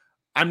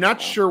 I'm not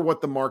Yeah. sure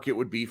what the market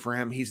would be for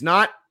him. He's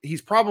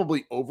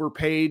probably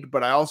overpaid,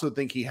 but I also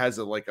think he has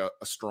a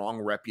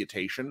strong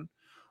reputation.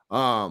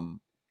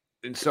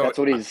 And so That's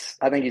what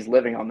I think he's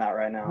living on that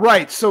right now.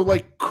 right. So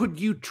like, could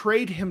you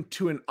trade him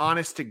to an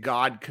honest to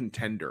God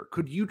contender?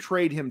 Could you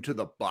trade him to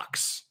the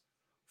Bucks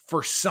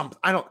for something?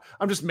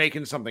 I'm just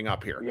making something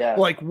up here. Yeah.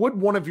 Like, would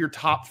one of your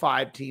top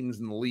 5 teams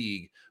in the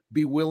league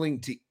be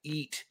willing to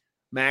eat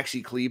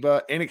Maxi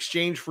Kleber in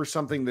exchange for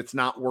something that's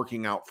not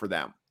working out for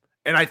them?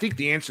 And I think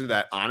the answer to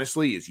that,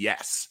 honestly, is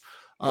yes.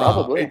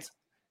 Probably.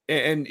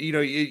 And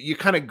you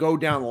kind of go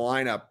down the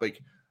lineup. Like,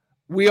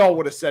 we all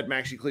would have said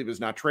Maxi Kleber is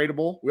not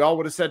tradable. We all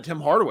would have said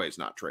Tim Hardaway is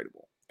not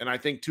tradable. And I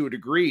think to a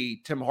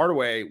degree, Tim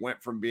Hardaway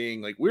went from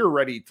being like, we were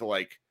ready to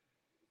like,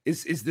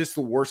 is this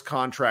the worst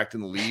contract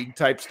in the league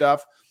type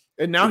stuff?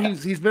 And now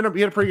he had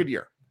a pretty good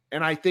year.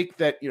 And I think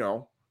that,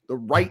 the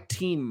right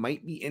team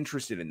might be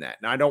interested in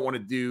that. Now, I don't want to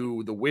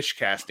do the wish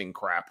casting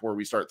crap where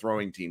we start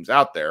throwing teams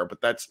out there, but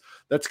that's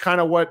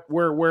kind of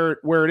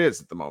where it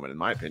is at the moment, in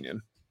my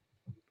opinion.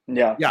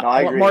 Yeah. Yeah. No,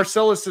 I agree.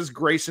 Marcellus says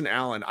Grayson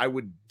Allen. I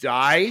would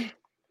die,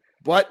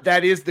 but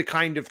that is the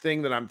kind of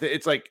thing that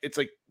it's like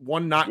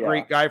one not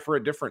great guy for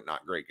a different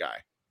not great guy.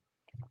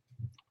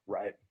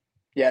 Right.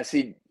 Yeah.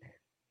 See,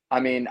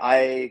 I mean,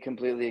 I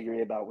completely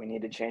agree about we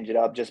need to change it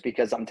up just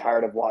because I'm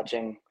tired of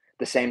watching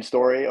the same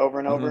story over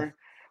and over.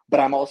 But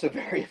I'm also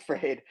very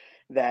afraid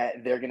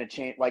that they're going to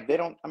change. Like they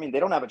don't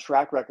have a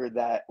track record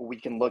that we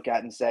can look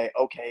at and say,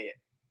 okay,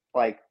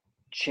 like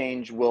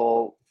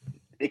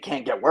it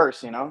can't get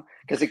worse,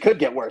 because it could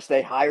get worse.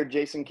 They hired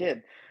Jason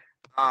Kidd.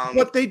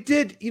 But they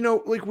did,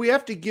 like we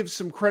have to give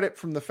some credit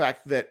from the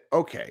fact that,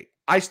 okay,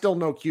 I still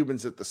know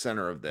Cuban's at the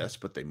center of this,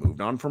 but they moved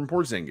on from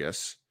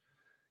Porzingis.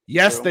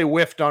 Yes, True. they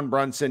whiffed on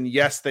Brunson.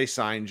 Yes, they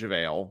signed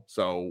JaVale.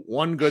 So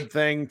 1 good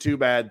thing, 2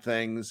 bad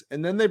things.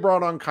 And then they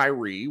brought on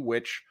Kyrie,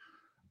 which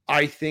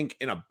I think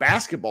in a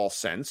basketball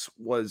sense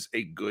was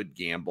a good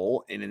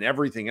gamble. And in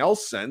everything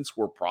else sense,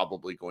 we're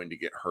probably going to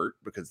get hurt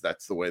because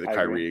that's the way the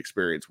Kyrie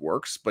experience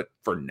works. But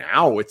for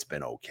now, it's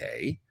been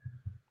okay.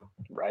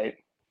 Right.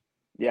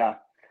 Yeah.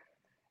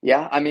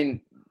 Yeah. I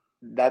mean,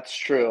 that's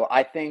true.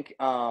 I think,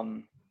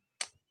 I'm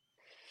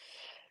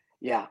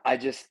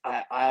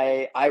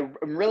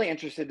really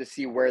interested to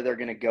see where they're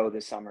going to go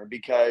this summer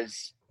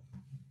because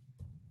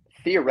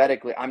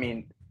theoretically, I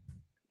mean,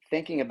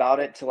 thinking about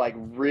it to like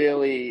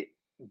really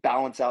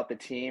balance out the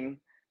team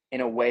in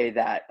a way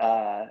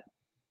that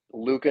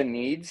Luka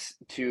needs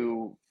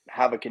to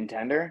have a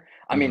contender.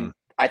 I mean,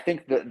 I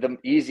think the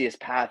easiest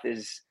path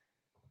is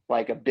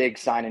like a big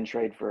sign and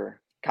trade for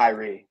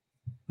Kyrie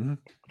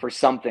for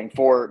something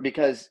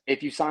because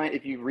if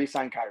you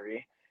re-sign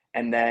Kyrie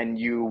and then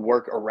you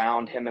work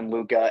around him and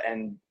Luka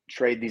and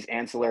trade these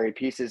ancillary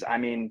pieces, I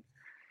mean,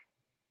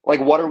 like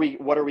what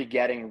are we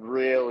getting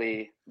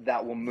really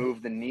that will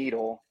move the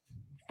needle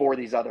for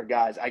these other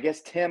guys? I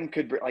guess Tim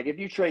could, like,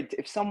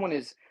 if someone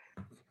is,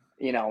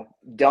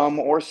 dumb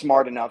or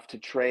smart enough to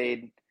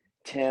trade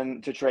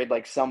Tim, to trade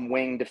like some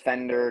wing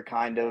defender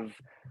kind of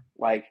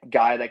like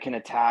guy that can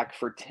attack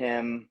for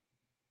Tim,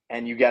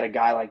 and you get a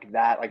guy like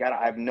that, like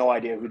I have no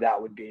idea who that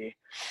would be.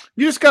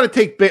 You just got to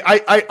take big.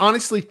 I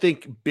honestly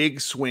think big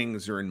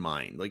swings are in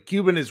mind. Like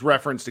Cuban has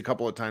referenced a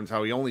couple of times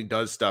how he only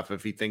does stuff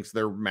if he thinks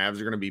their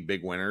Mavs are going to be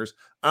big winners.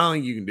 I don't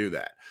think you can do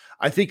that.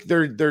 I think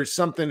there's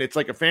something. It's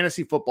like a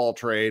fantasy football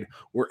trade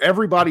where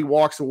everybody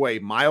walks away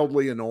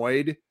mildly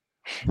annoyed,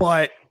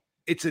 but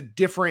it's a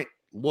different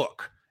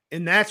look,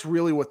 and that's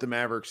really what the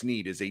Mavericks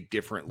need is a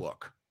different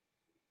look.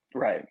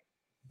 Right.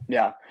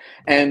 Yeah,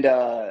 and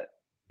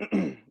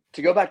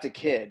to go back to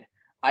Kidd,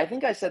 I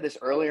think I said this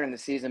earlier in the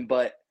season,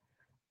 but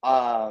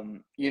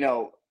obviously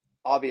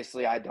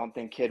I don't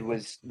think Kidd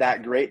was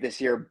that great this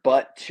year,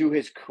 but to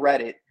his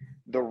credit,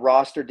 the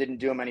roster didn't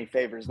do him any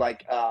favors.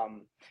 Like,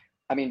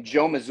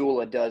 Joe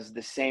Mazzulla does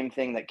the same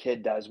thing that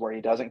Kidd does, where he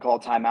doesn't call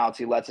timeouts.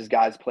 He lets his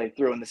guys play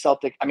through. And the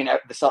Celtics,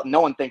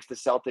 no one thinks the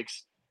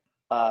Celtics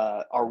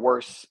are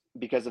worse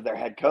because of their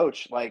head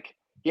coach. Like,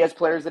 he has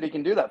players that he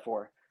can do that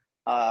for.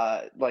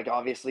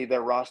 Obviously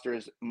their roster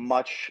is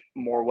much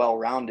more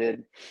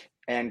well-rounded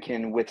and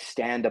can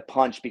withstand a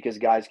punch because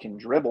guys can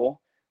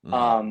dribble.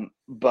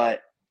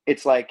 But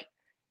it's like,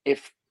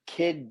 if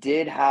Kidd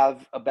did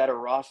have a better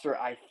roster,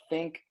 I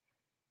think,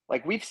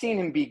 like, we've seen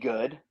him be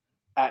good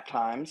at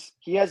times.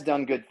 He has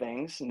done good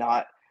things.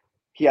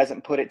 He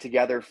hasn't put it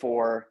together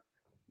for,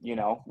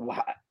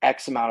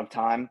 X amount of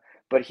time,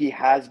 but he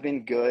has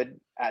been good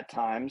at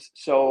times.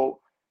 So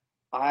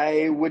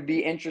I would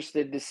be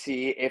interested to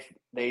see if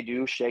they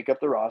do shake up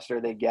the roster,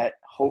 they get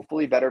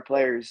hopefully better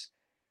players,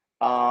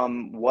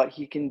 what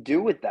he can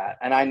do with that.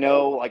 And I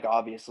know, like,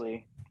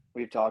 obviously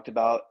we've talked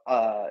about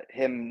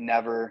him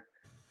never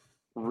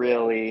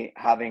really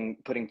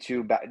putting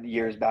 2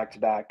 years back to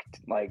back,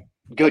 like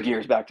good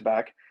years back to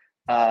back.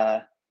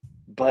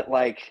 But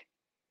like,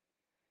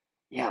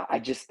 yeah,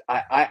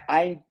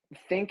 I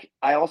think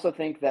I also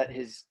think that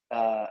his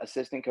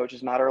assistant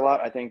coaches matter a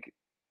lot. I think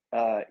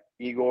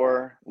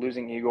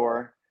losing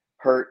Igor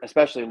hurt,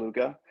 especially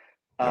Luka.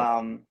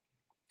 And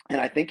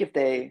I think if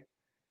they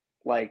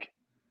like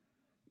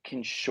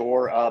can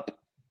shore up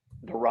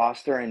the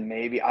roster and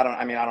maybe I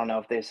don't know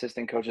if the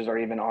assistant coaches are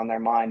even on their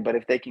mind, but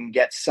if they can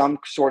get some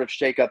sort of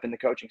shakeup in the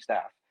coaching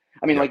staff.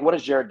 I mean, like, what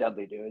does Jared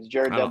Dudley do? Is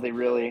Jared Dudley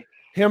really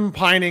him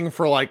pining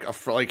for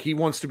like he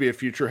wants to be a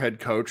future head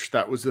coach?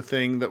 That was the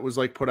thing that was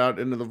like put out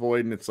into the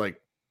void, and it's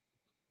like,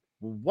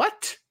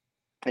 what?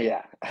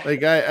 Yeah,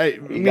 like I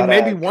mean,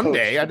 maybe one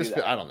day. I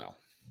don't know.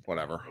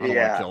 Whatever. I don't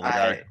want to kill the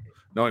guy.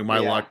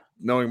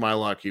 Knowing my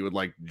luck, he would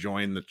like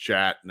join the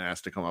chat and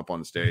ask to come up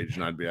on stage,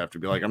 and I'd have to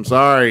be like, I'm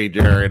sorry,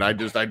 Jared. I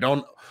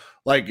don't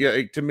like.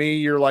 To me,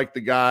 you're like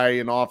the guy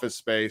in Office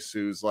Space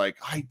who's like,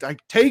 I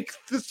take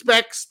the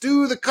specs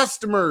to the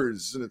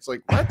customers, and it's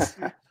like, what?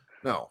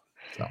 No.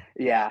 So.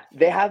 Yeah,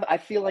 they have. I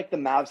feel like the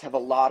Mavs have a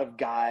lot of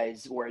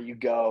guys where you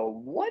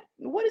go, what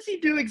does he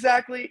do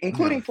exactly,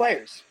 including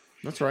players.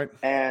 That's right.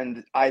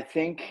 And I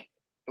think,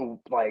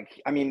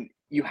 like, I mean,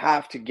 you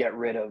have to get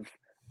rid of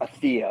a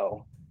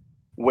Theo,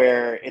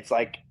 where it's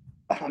like,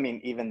 I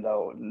mean, even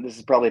though this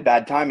is probably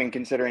bad timing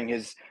considering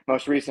his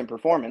most recent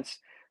performance,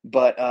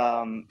 but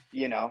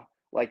you know,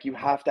 like you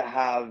have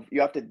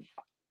to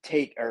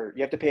pay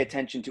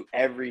attention to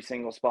every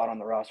single spot on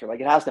the roster. Like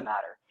it has to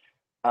matter.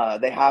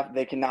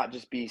 They cannot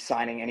just be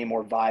signing any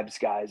more vibes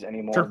guys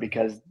anymore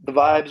because the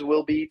vibes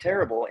will be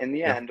terrible in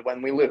the end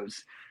when we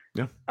lose.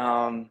 Yeah.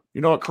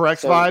 You know what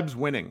corrects vibes?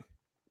 Winning.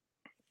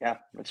 Yeah,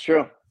 that's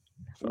true.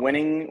 So.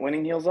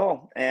 Winning heals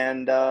all,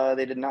 and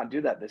they did not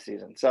do that this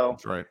season. So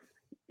that's right.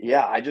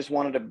 Yeah, I just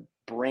wanted to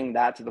bring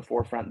that to the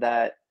forefront.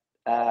 That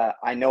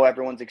I know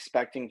everyone's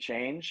expecting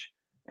change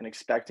and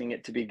expecting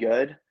it to be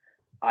good.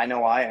 I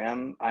know I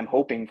am. I'm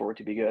hoping for it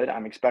to be good.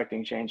 I'm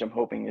expecting change. I'm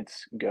hoping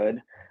it's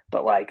good.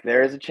 But like,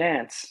 there is a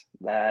chance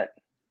that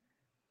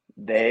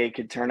they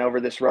could turn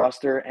over this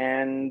roster,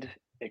 and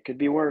it could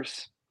be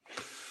worse.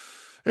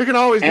 It can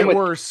always get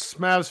worse.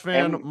 Mavs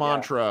fan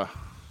mantra.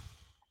 Yeah.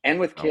 And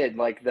with Kidd,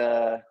 like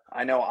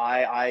I know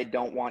I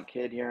don't want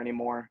Kidd here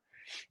anymore,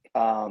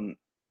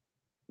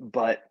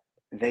 but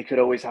they could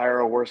always hire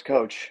a worse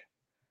coach.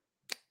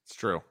 It's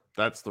true.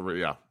 That's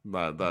the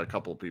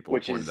couple of people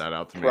pointed that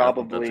out to me.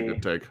 Probably, that's a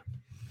good take.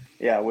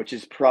 Yeah, which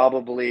is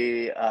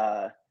probably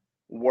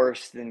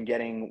worse than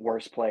getting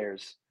worse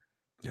players.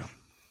 Yeah.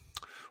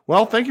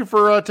 Well, thank you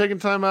for taking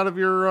time out of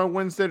your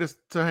Wednesday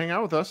to hang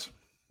out with us.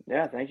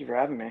 Yeah, thank you for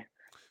having me.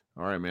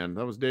 All right, man.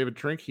 That was David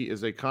Trink. He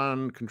is a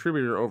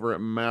contributor over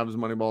at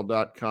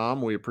MavsMoneyball.com.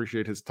 We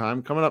appreciate his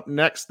time. Coming up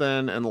next,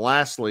 then, and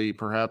lastly,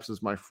 perhaps,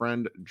 is my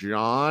friend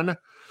John.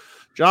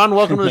 John,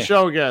 welcome to the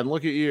show again.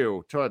 Look at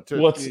you.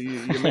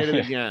 You made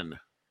it again.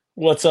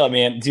 What's up,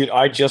 man? Dude,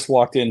 I just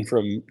walked in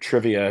from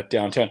trivia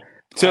downtown.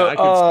 So I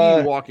could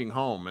see you walking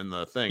home in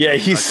the thing. Yeah,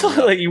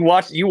 you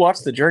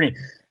watched the journey.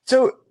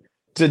 So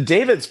to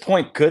David's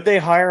point, could they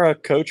hire a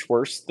coach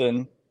worse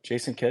than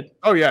Jason Kidd?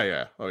 Oh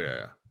yeah.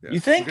 Yeah. You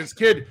think? Because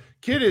Kidd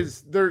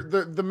is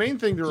the main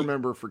thing to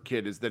remember for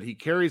Kidd is that he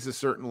carries a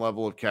certain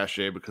level of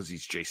cachet because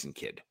he's Jason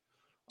Kidd.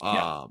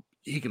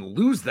 He can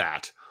lose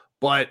that,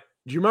 but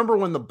do you remember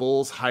when the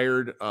Bulls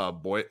hired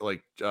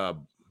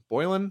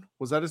Boylan?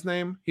 Was that his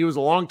name? He was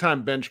a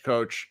longtime bench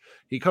coach.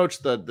 He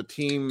coached the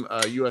team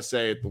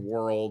USA at the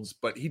Worlds,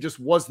 but he just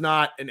was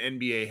not an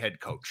NBA head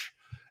coach.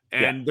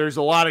 And there's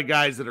a lot of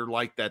guys that are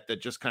like that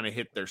just kind of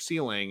hit their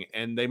ceiling,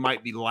 and they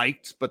might be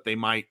liked, but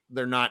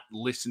they're not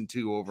listened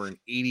to over an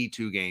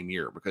 82 game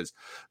year, because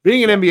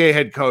being an NBA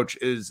head coach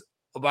is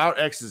about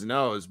X's and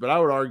O's, but I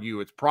would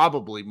argue it's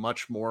probably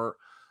much more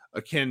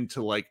akin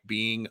to like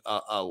being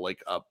a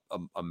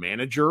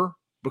manager,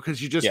 because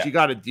you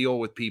got to deal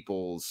with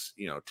people's,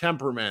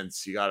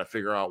 temperaments. You got to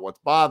figure out what's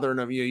bothering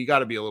them. You got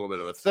to be a little bit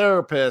of a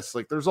therapist.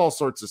 Like there's all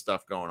sorts of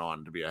stuff going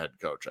on to be a head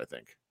coach, I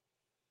think.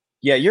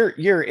 Yeah,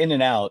 you're in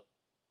and out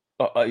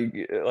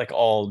like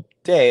all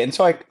day, and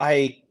so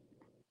I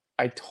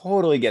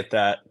totally get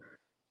that.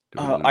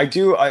 I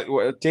do.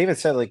 David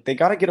said like they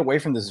got to get away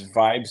from this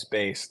vibes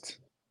based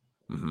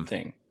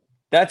thing.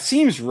 That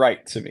seems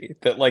right to me.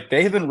 That like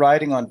they have been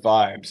riding on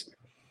vibes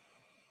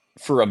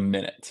for a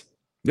minute.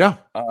 Yeah.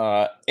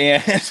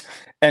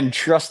 And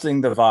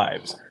trusting the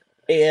vibes,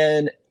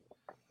 and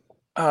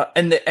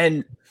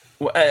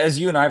as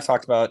you and I have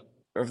talked about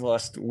over the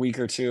last week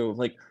or two,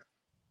 like.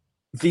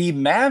 The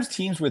Mavs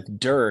teams with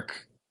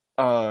Dirk,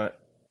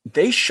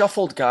 they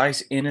shuffled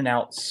guys in and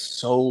out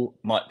so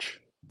much.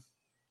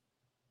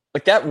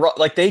 Like that,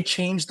 like they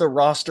changed the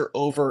roster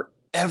over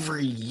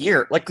every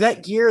year. Like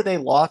that year they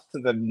lost to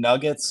the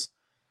Nuggets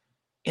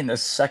in the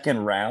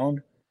second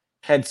round,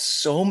 had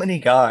so many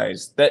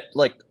guys that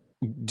like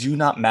do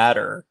not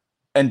matter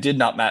and did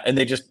not matter, and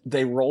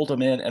they rolled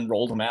them in and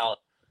rolled them out.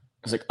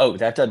 I was like, oh,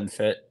 that doesn't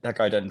fit. That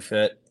guy doesn't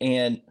fit,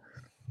 and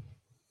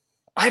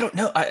I don't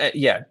know.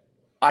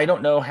 I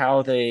don't know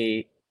how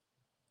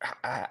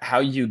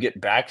you get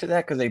back to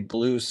that, because they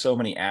blew so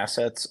many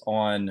assets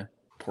on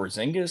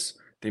Porzingis.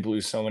 They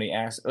blew so many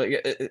assets.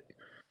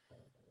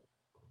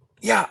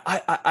 Yeah,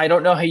 I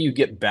don't know how you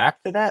get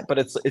back to that, but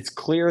it's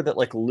clear that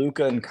like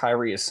Luka and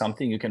Kyrie is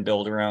something you can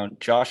build around.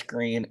 Josh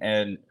Green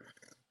and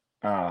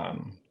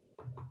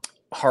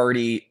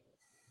Hardy,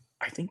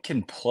 I think,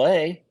 can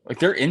play. Like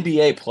they're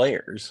NBA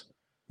players.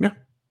 Yeah,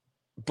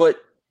 but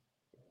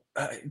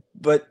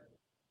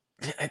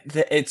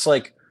it's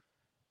like,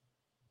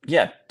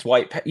 yeah,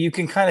 you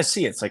can kind of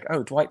see it's like,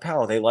 oh, Dwight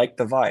Powell, they like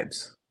the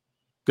vibes.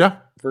 Yeah,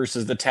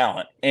 versus the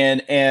talent,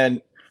 and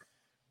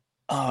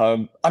I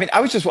mean, like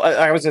I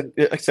said,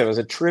 it was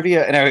a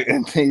trivia,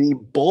 and the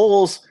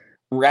Bulls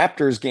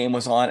Raptors game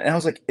was on, and I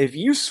was like, if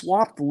you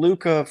swapped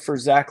Luka for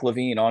Zach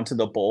LaVine onto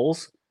the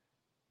Bulls,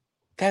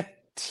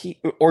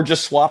 or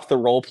just swap the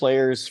role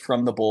players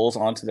from the Bulls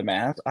onto the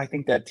Mavs, I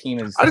think that team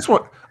is. I just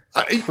want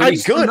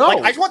good.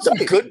 Like, I just want some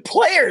good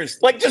players,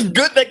 like just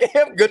good. Like they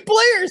have good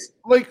players.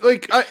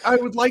 I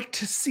would like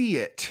to see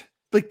it.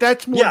 Like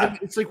that's more. Yeah.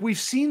 It's like we've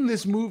seen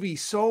this movie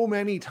so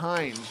many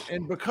times,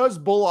 and because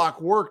Bullock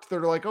worked,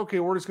 they're like,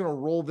 okay, we're just gonna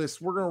roll this.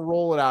 We're gonna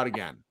roll it out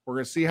again. We're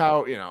gonna see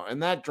how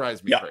and that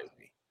drives me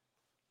crazy.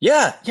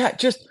 Yeah.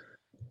 Just.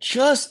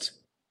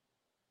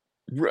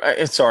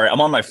 Sorry, I'm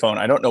on my phone.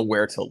 I don't know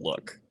where to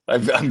look.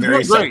 I'm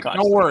very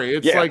self-conscious. Don't worry.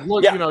 It's like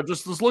look,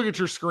 just look at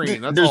your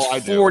screen. That's There's all I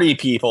do. 40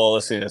 people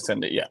listening to this,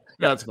 and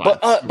that's fine.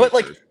 But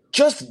like,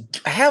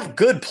 just have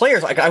good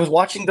players. Like I was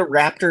watching the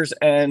Raptors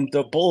and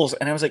the Bulls,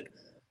 and I was like,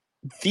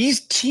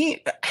 these teams.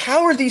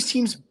 How are these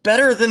teams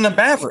better than the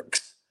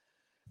Mavericks?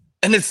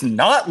 And it's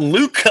not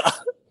Luka.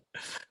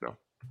 No.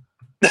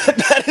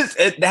 That is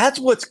it. That's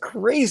what's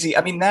crazy.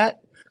 I mean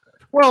that.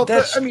 Well,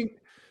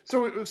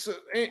 so it was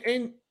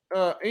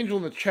Angel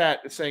in the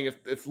chat is saying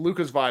if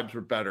Luka's vibes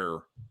were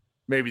better,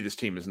 maybe this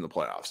team is in the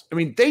playoffs. I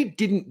mean, they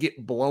didn't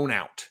get blown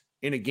out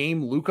in a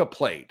game Luka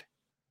played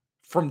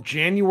from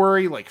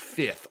January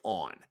 5th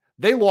on.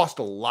 They lost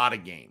a lot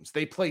of games.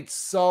 They played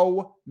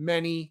so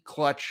many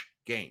clutch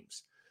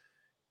games.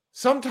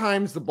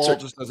 Sometimes the ball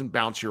just doesn't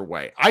bounce your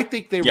way. I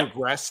think they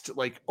regressed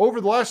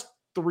over the last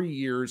 3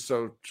 years,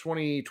 so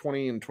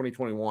 2020 and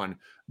 2021.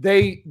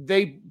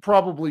 They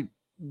probably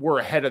were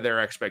ahead of their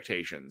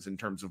expectations in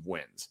terms of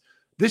wins.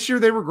 This year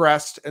they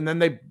regressed, and then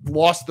they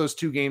lost those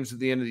 2 games at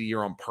the end of the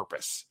year on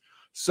purpose.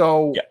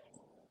 So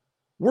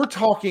we're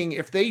talking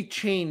if they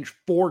change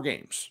 4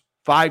 games,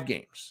 5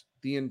 games,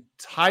 the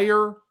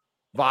entire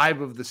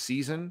vibe of the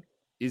season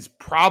is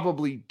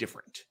probably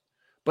different.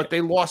 But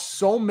they lost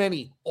so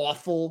many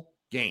awful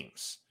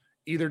games,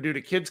 either due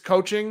to kids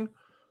coaching,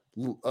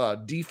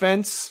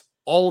 defense,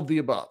 all of the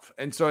above.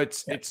 And so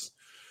it's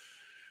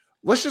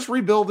let's just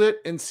rebuild it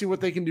and see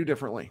what they can do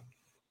differently.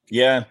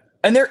 Yeah.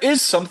 And there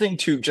is something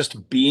to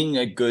just being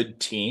a good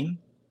team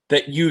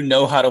that you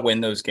know how to win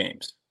those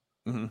games.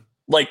 Mm-hmm.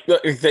 Like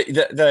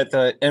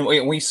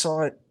and we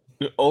saw it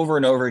over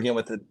and over again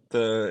with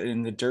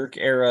in the Dirk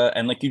era,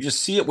 and like you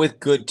just see it with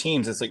good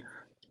teams. It's like,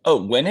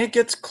 oh, when it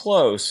gets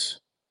close,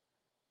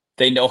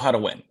 they know how to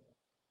win.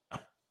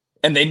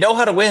 And they know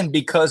how to win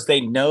because they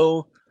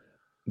know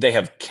they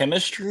have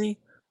chemistry,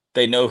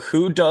 they know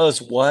who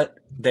does what,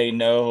 they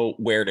know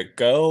where to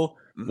go.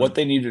 What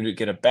they need to do to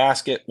get a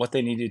basket, what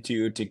they need to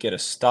do to get a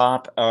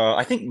stop.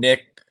 I think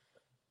Nick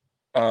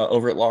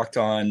over at Locked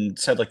On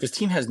said this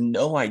team has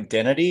no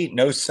identity,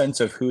 no sense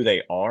of who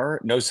they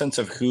are, no sense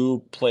of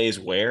who plays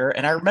where.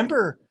 And I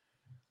remember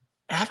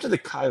after the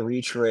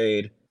Kyrie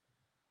trade,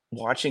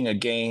 watching a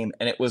game,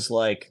 and it was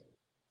like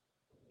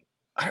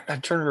I'm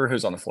trying to remember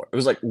who's on the floor. It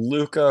was like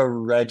Luka,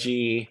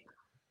 Reggie,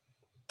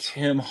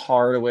 Tim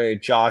Hardaway,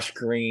 Josh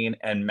Green,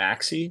 and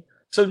Maxey.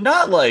 So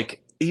not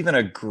even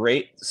a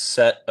great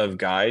set of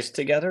guys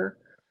together,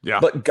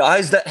 but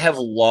guys that have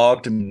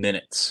logged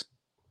minutes.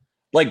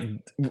 Not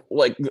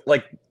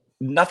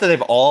that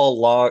they've all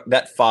logged,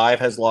 that 5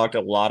 has logged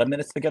a lot of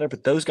minutes together,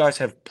 but those guys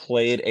have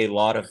played a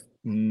lot of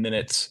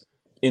minutes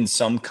in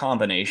some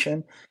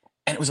combination.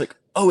 And it was like,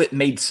 oh, it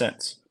made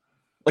sense.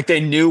 They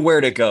knew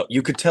where to go.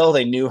 You could tell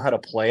they knew how to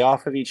play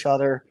off of each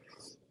other.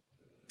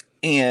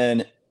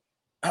 And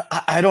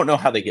I don't know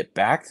how they get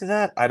back to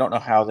that. I don't know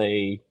how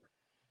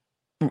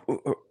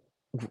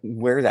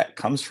where that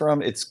comes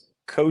from. It's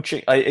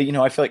coaching. I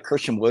feel like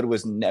Christian Wood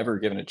was never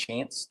given a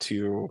chance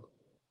to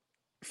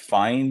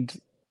find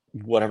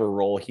whatever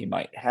role he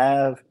might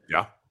have.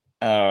 Yeah.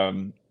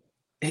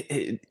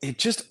 It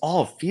just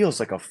all feels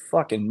like a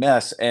fucking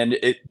mess, and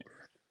it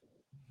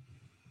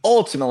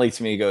ultimately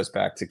to me goes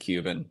back to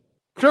Cuban.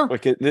 Sure.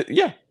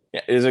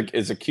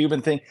 Is a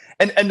Cuban thing,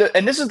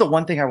 and this is the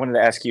one thing I wanted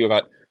to ask you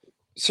about.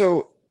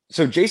 So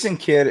Jason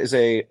Kidd is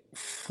a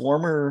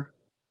former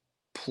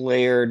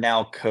player,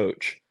 now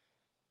coach.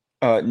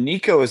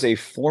 Nico is a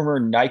former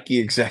Nike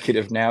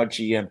executive, now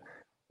GM.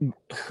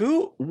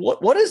 Who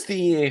are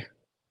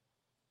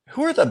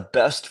the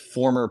best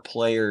former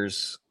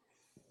players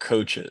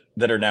coaches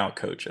that are now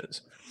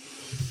coaches?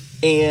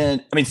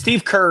 And I mean,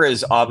 Steve Kerr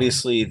is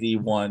obviously the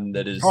one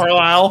that is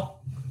Carlisle.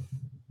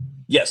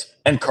 Yes,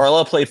 and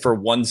Carlisle played for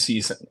 1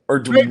 season, or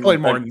he played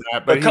more than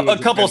that, but a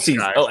couple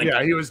seasons.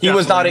 He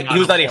was not a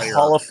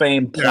Hall of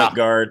Fame point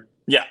guard.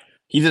 Yeah,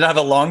 he did have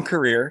a long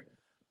career.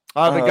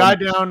 The guy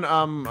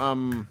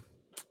down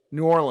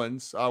New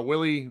Orleans.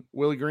 Willie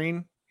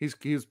Green. He's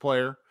a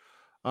player.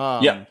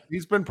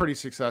 He's been pretty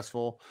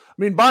successful. I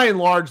mean, by and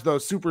large,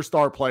 those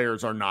superstar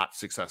players are not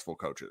successful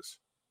coaches.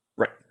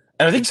 Right.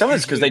 And I think some of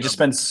it's because they just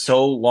spend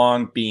so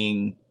long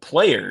being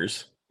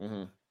players,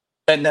 and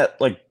that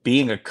like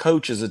being a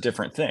coach is a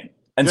different thing.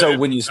 And so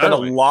when you spend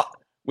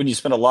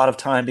a lot of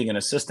time being an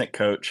assistant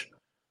coach,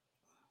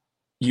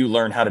 you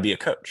learn how to be a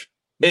coach.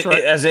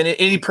 As in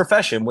any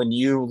profession, when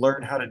you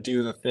learn how to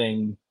do the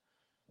thing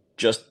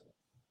just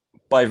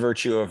by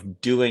virtue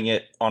of doing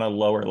it on a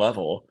lower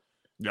level.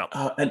 Yeah.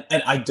 And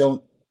I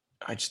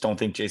just don't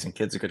think Jason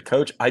Kidd's a good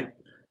coach.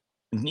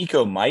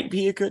 Nico might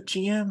be a good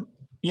GM,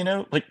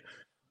 like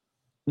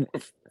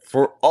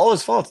for all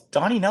his faults,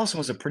 Donnie Nelson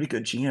was a pretty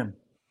good GM.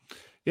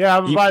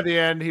 Yeah, but by the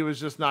end, he was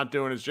just not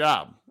doing his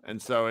job.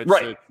 And so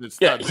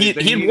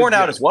he'd worn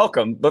out his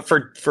welcome, but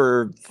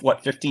for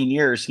what, 15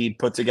 years, he'd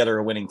put together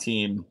a winning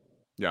team.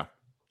 Yeah.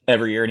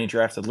 Every year, and he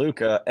drafted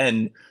Luka,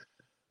 and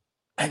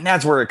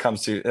that's where it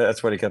comes to.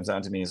 That's what it comes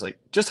down to me is like,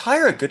 just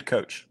hire a good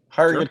coach.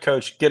 Hire a good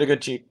coach, get a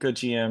good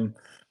GM.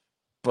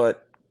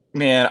 But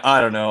man,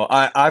 I don't know.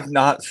 I've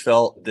not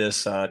felt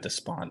this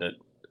despondent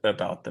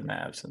about the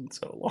Mavs in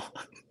so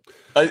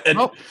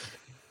long.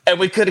 And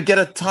we could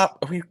have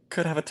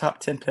a top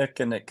 10 pick,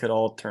 and it could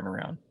all turn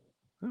around.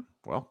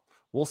 Well,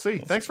 we'll see.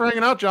 Thanks for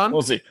hanging out, John.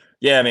 We'll see.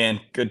 Yeah, man.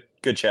 Good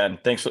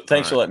chat. Thanks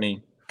for letting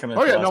me come in.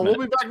 Oh yeah, no, we'll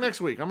be back next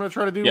week. I'm going to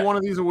try to do one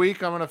of these a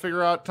week. I'm going to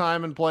figure out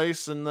time and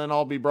place, and then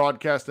I'll be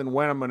broadcasting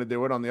when I'm going to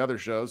do it on the other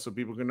shows, so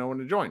people can know when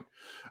to join.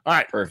 All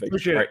right, perfect.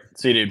 Appreciate it.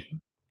 See you, dude.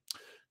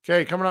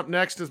 Okay, coming up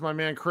next is my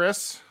man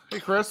Chris. Hey,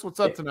 Chris, what's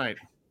up tonight?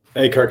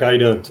 Hey, Kirk, how you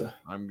doing?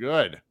 I'm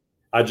good.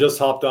 I just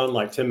hopped on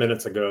like 10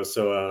 minutes ago,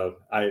 so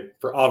I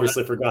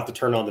obviously forgot to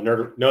turn on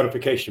the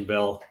notification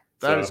bell.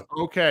 That is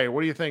okay.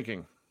 What are you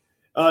thinking?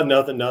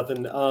 Nothing.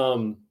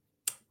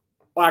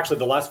 Well, actually,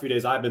 the last few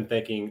days I've been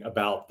thinking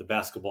about the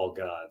basketball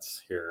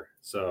gods here.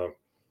 So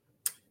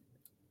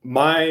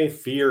my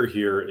fear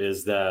here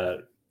is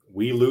that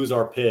we lose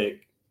our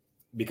pick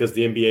because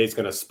the NBA is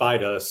going to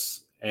spite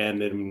us,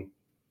 and then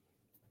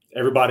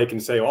everybody can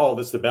say, "Oh,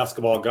 this is the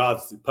basketball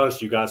gods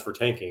punished you guys for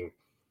tanking."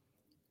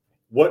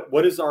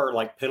 What is our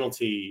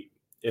penalty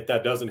if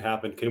that doesn't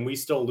happen? Can we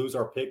still lose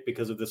our pick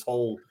because of this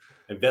whole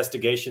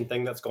investigation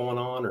thing that's going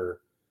on?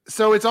 Or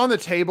so it's on the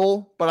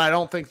table, but I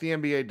don't think the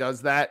NBA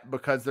does that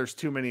because there's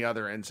too many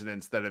other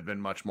incidents that have been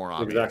much more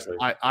obvious.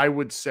 Exactly. I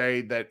would say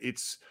that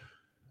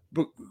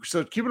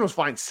so Cuban was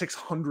fined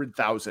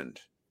 $600,000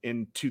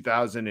 in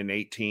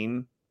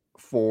 2018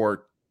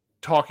 for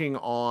talking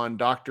on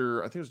I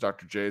think it was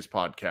Dr. J's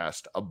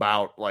podcast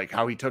about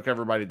how he took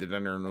everybody to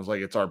dinner and was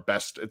like, it's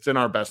in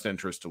our best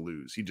interest to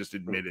lose. He just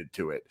admitted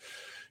to it.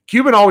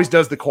 Cuban always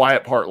does the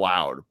quiet part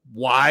loud.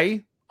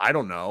 Why? I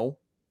don't know.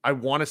 I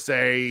want to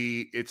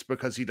say it's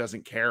because he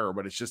doesn't care,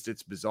 but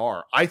it's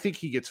bizarre. I think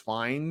he gets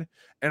fined,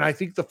 and I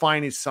think the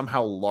fine is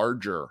somehow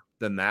larger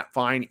than that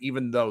fine,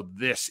 even though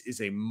this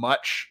is in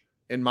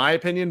my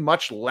opinion,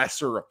 much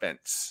lesser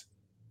offense.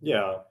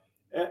 Yeah.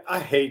 I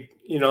hate,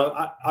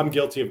 I'm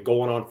guilty of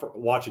going on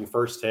watching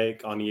First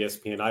Take on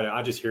ESPN.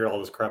 I just hear all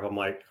this crap. I'm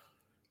like,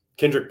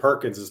 Kendrick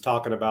Perkins is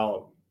talking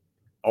about,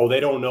 they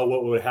don't know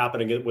what would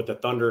happen again with the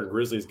Thunder and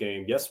Grizzlies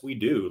game. Yes, we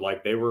do.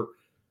 It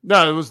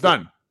was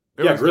done.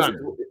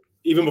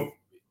 Even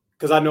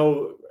because I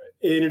know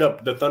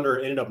the Thunder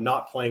ended up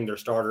not playing their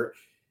starter.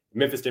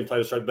 Memphis didn't play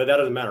their starter, but that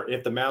doesn't matter.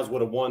 If the Mavs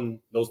would have won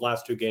those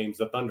last two games,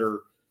 the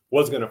Thunder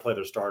was going to play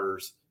their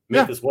starters.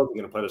 Memphis wasn't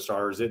going to play the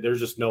starters. There's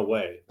just no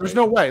way. There's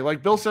no way.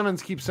 Bill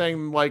Simmons keeps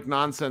saying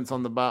nonsense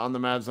on the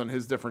Mavs on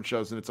his different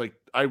shows, and it's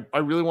I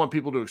really want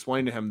people to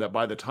explain to him that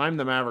by the time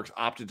the Mavericks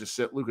opted to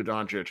sit Luka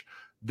Doncic,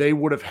 they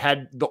would have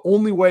had the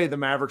only way the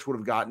Mavericks would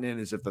have gotten in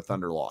is if the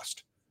Thunder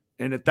lost,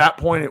 and at that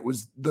point it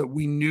was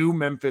we knew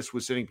Memphis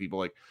was sitting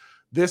people.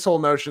 This whole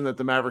notion that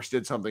the Mavericks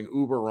did something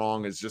uber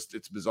wrong is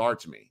it's bizarre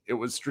to me. It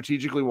was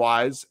strategically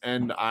wise,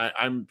 and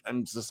I'm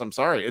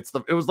sorry.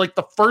 It was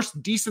the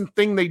first decent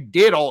thing they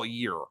did all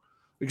year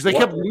because they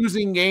kept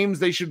losing games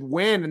they should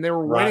win, and they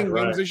were winning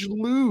games they should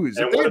lose.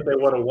 And what if they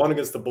would have won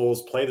against the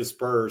Bulls, play the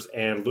Spurs,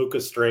 and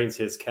Lucas strains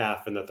his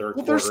calf in the third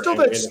quarter? There's still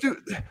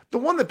the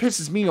one that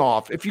pisses me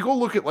off. If you go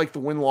look at the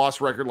win-loss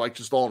record,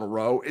 just all in a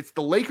row, it's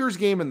the Lakers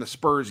game and the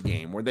Spurs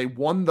game where they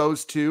won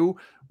those two.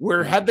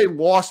 Where had they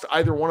lost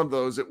either one of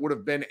those, it would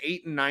have been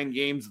 8 and 9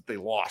 games that they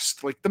lost.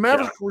 The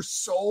Mavericks were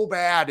so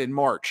bad in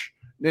March,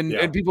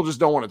 and people just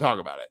don't want to talk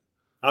about it.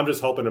 I'm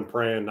just hoping and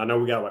praying. I know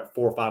we got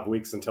 4 or 5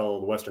 weeks until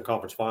the Western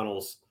Conference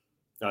Finals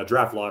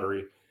draft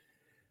lottery.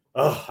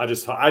 I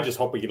just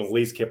hope we can at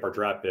least keep our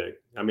draft pick.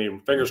 I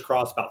mean, fingers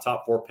crossed about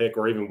top 4 pick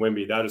or even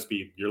Wemby.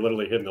 You're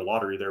literally hitting the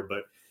lottery there.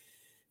 But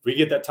if we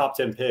get that top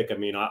 10 pick, I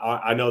mean,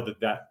 I know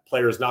that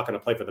player is not going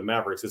to play for the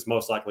Mavericks. It's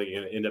most likely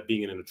going to end up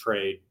being in a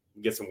trade.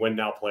 Get some win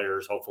now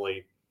players,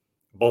 hopefully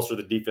bolster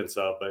the defense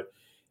up. But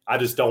I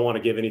just don't want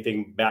to give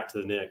anything back to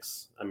the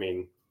Knicks. I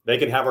mean, they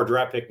can have our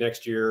draft pick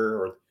next year,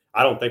 or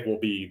I don't think we'll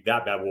be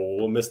that bad.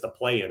 We'll miss the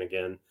play-in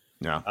again.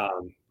 Yeah.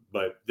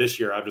 But this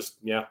year,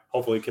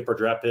 hopefully keep our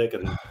draft pick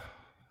and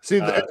See,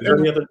 is there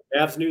any other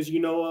Mavs news you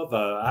know of?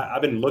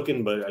 I've been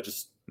looking, but I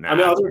just. Nah, I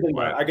mean, other than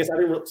I guess I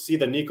didn't see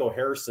the Nico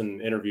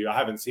Harrison interview. I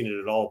haven't seen it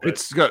at all. But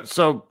it's good.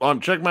 So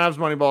on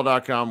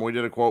checkmavsmoneyball.com, we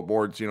did a quote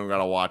board, so you don't got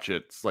to watch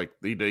it. It's like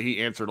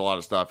he answered a lot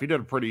of stuff. He did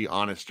a pretty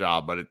honest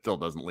job, but it still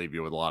doesn't leave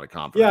you with a lot of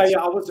confidence. Yeah.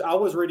 I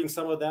was reading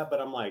some of that,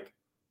 but I'm like,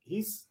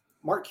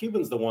 Mark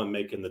Cuban's the one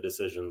making the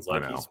decisions.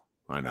 Like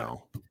I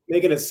know.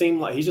 Making it seem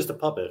like he's just a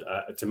puppet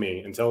to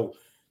me until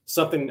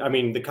something. I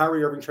mean, the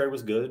Kyrie Irving trade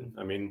was good.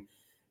 I mean,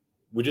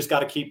 we just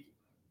got to keep.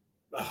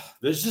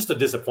 There's just a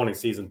disappointing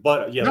season,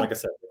 but yeah, like I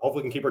said,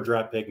 hopefully we can keep our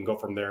draft pick and go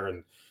from there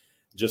and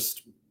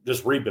just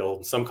rebuild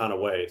in some kind of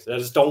way. I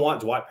just don't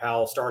want Dwight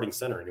Powell starting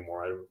center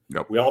anymore.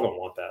 We all don't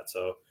want that.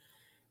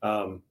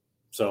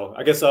 So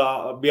I guess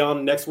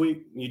beyond next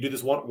week, you do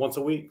this once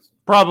a week.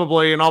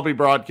 Probably, and I'll be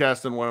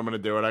broadcasting when I'm going to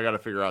do it. I got to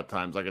figure out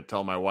times. I could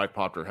tell my wife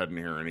popped her head in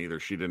here, and either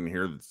she didn't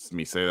hear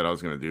me say that I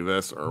was going to do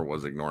this, or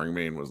was ignoring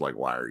me and was like,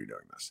 "Why are you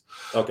doing this?"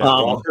 Okay,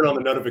 well, I'll turn on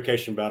the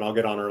notification bell. I'll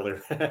get on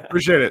earlier.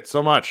 Appreciate it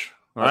so much.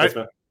 All right.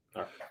 Thanks,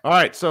 All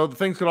right. So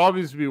things could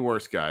obviously be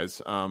worse, guys.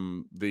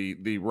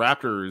 The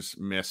Raptors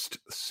missed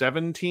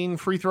 17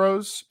 free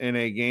throws in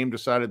a game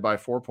decided by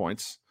 4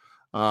 points.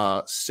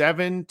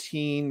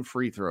 17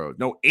 free throws.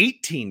 No,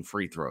 18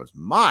 free throws.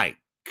 My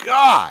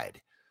God.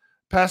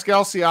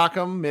 Pascal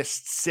Siakam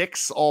missed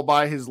 6 all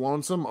by his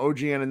lonesome. OG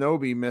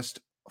Anunoby missed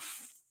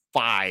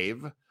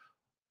 5.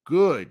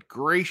 Good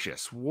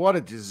gracious. What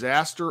a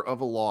disaster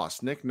of a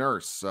loss. Nick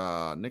Nurse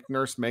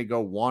may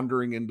go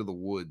wandering into the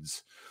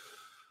woods.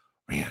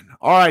 Man.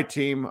 All right,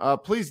 team.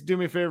 Please do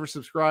me a favor,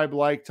 subscribe,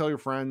 like, tell your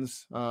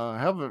friends.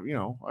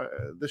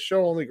 This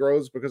show only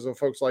grows because of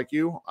folks like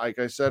you. Like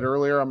I said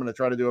earlier, I'm going to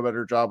try to do a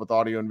better job with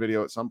audio and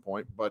video at some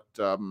point, but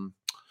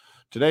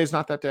today's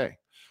not that day.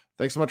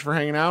 Thanks so much for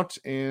hanging out,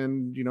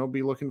 and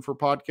be looking for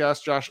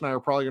podcasts. Josh and I are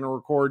probably going to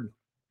record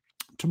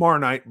tomorrow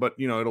night, but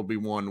it'll be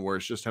one where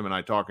it's just him and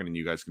I talking, and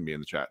you guys can be in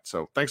the chat.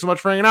 So thanks so much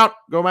for hanging out.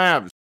 Go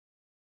Mavs.